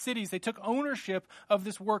moved cities. They took ownership of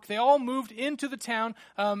this work. They all moved into the town,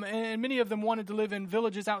 and many of them wanted to live in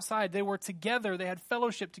villages outside. They were together. They had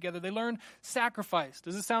fellowship together. They learned sacrifice.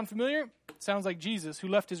 Does this sound familiar? It sounds like Jesus, who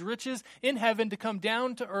left his riches in heaven to come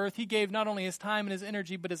down to earth. He gave not only his time and his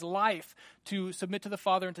energy, but his life to submit to the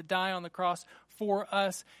Father and to die on the cross for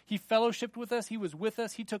us. He fellowshiped with us. He was with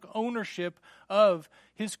us. He took ownership of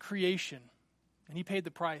his creation. And he paid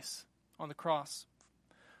the price on the cross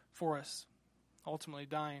for us. ultimately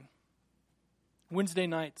dying. Wednesday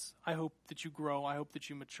nights, I hope that you grow. I hope that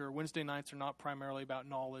you mature. Wednesday nights are not primarily about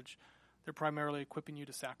knowledge. They're primarily equipping you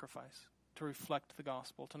to sacrifice, to reflect the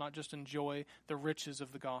gospel, to not just enjoy the riches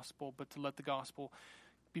of the gospel, but to let the gospel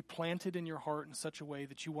be planted in your heart in such a way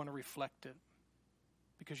that you want to reflect it.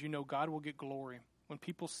 Because you know God will get glory. When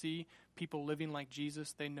people see people living like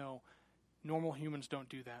Jesus, they know normal humans don't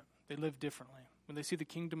do that. They live differently. When they see the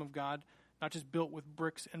kingdom of God, not just built with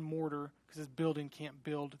bricks and mortar, because this building can't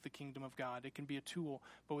build the kingdom of God. It can be a tool.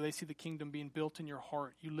 But when they see the kingdom being built in your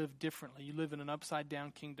heart, you live differently. You live in an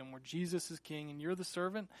upside-down kingdom where Jesus is king and you're the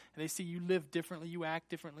servant, and they see you live differently, you act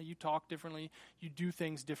differently, you talk differently, you do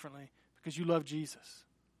things differently because you love Jesus.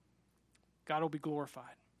 God will be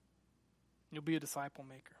glorified. You'll be a disciple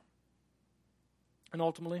maker. And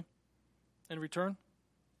ultimately, in return,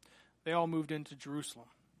 they all moved into Jerusalem.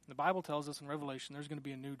 The Bible tells us in Revelation there's going to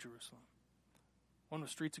be a new Jerusalem. One with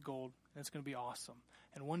streets of gold, and it's going to be awesome.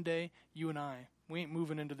 And one day, you and I, we ain't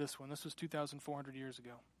moving into this one. This was 2,400 years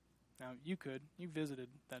ago. Now, you visited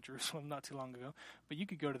that Jerusalem not too long ago, but you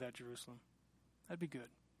could go to that Jerusalem. That'd be good.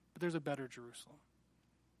 But there's a better Jerusalem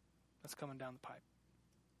that's coming down the pipe.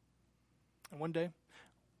 And one day,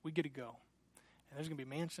 we get to go. And there's going to be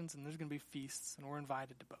mansions, and there's going to be feasts, and we're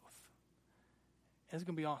invited to both. And it's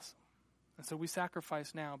going to be awesome. And so we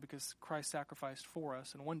sacrifice now because Christ sacrificed for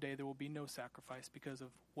us, and one day there will be no sacrifice because of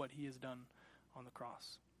what he has done on the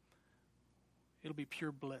cross. It'll be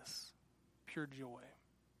pure bliss, pure joy.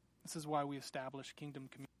 This is why we establish kingdom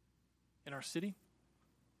community in our city,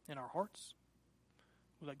 in our hearts.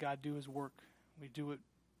 We let God do his work. We do it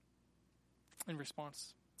in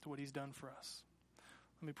response to what he's done for us.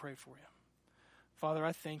 Let me pray for you. Father,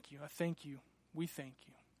 I thank you. I thank you. We thank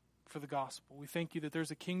you for the gospel. We thank you that there's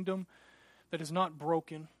a kingdom that is not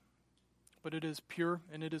broken, but it is pure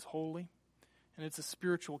and it is holy, and it's a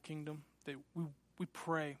spiritual kingdom that we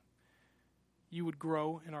pray you would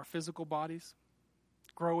grow in our physical bodies,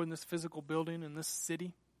 grow in this physical building, in this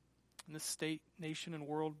city, in this state, nation, and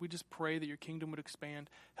world. We just pray that your kingdom would expand.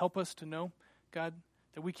 Help us to know, God,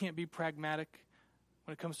 that we can't be pragmatic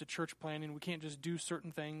when it comes to church planning. We can't just do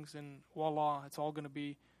certain things and voila, it's all going to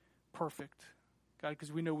be perfect. God,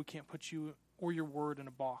 because we know we can't put you or your word in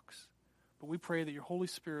a box. But we pray that your Holy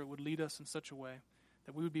Spirit would lead us in such a way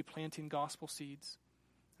that we would be planting gospel seeds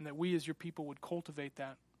and that we as your people would cultivate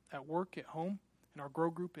that at work, at home, in our grow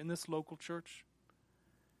group, in this local church.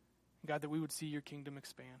 And God, that we would see your kingdom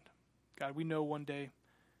expand. God, we know one day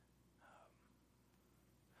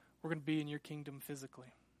we're going to be in your kingdom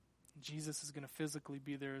physically. Jesus is going to physically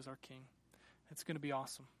be there as our king. It's going to be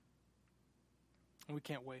awesome. And we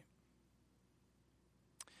can't wait.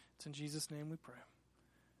 It's in Jesus' name we pray.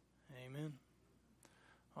 Amen.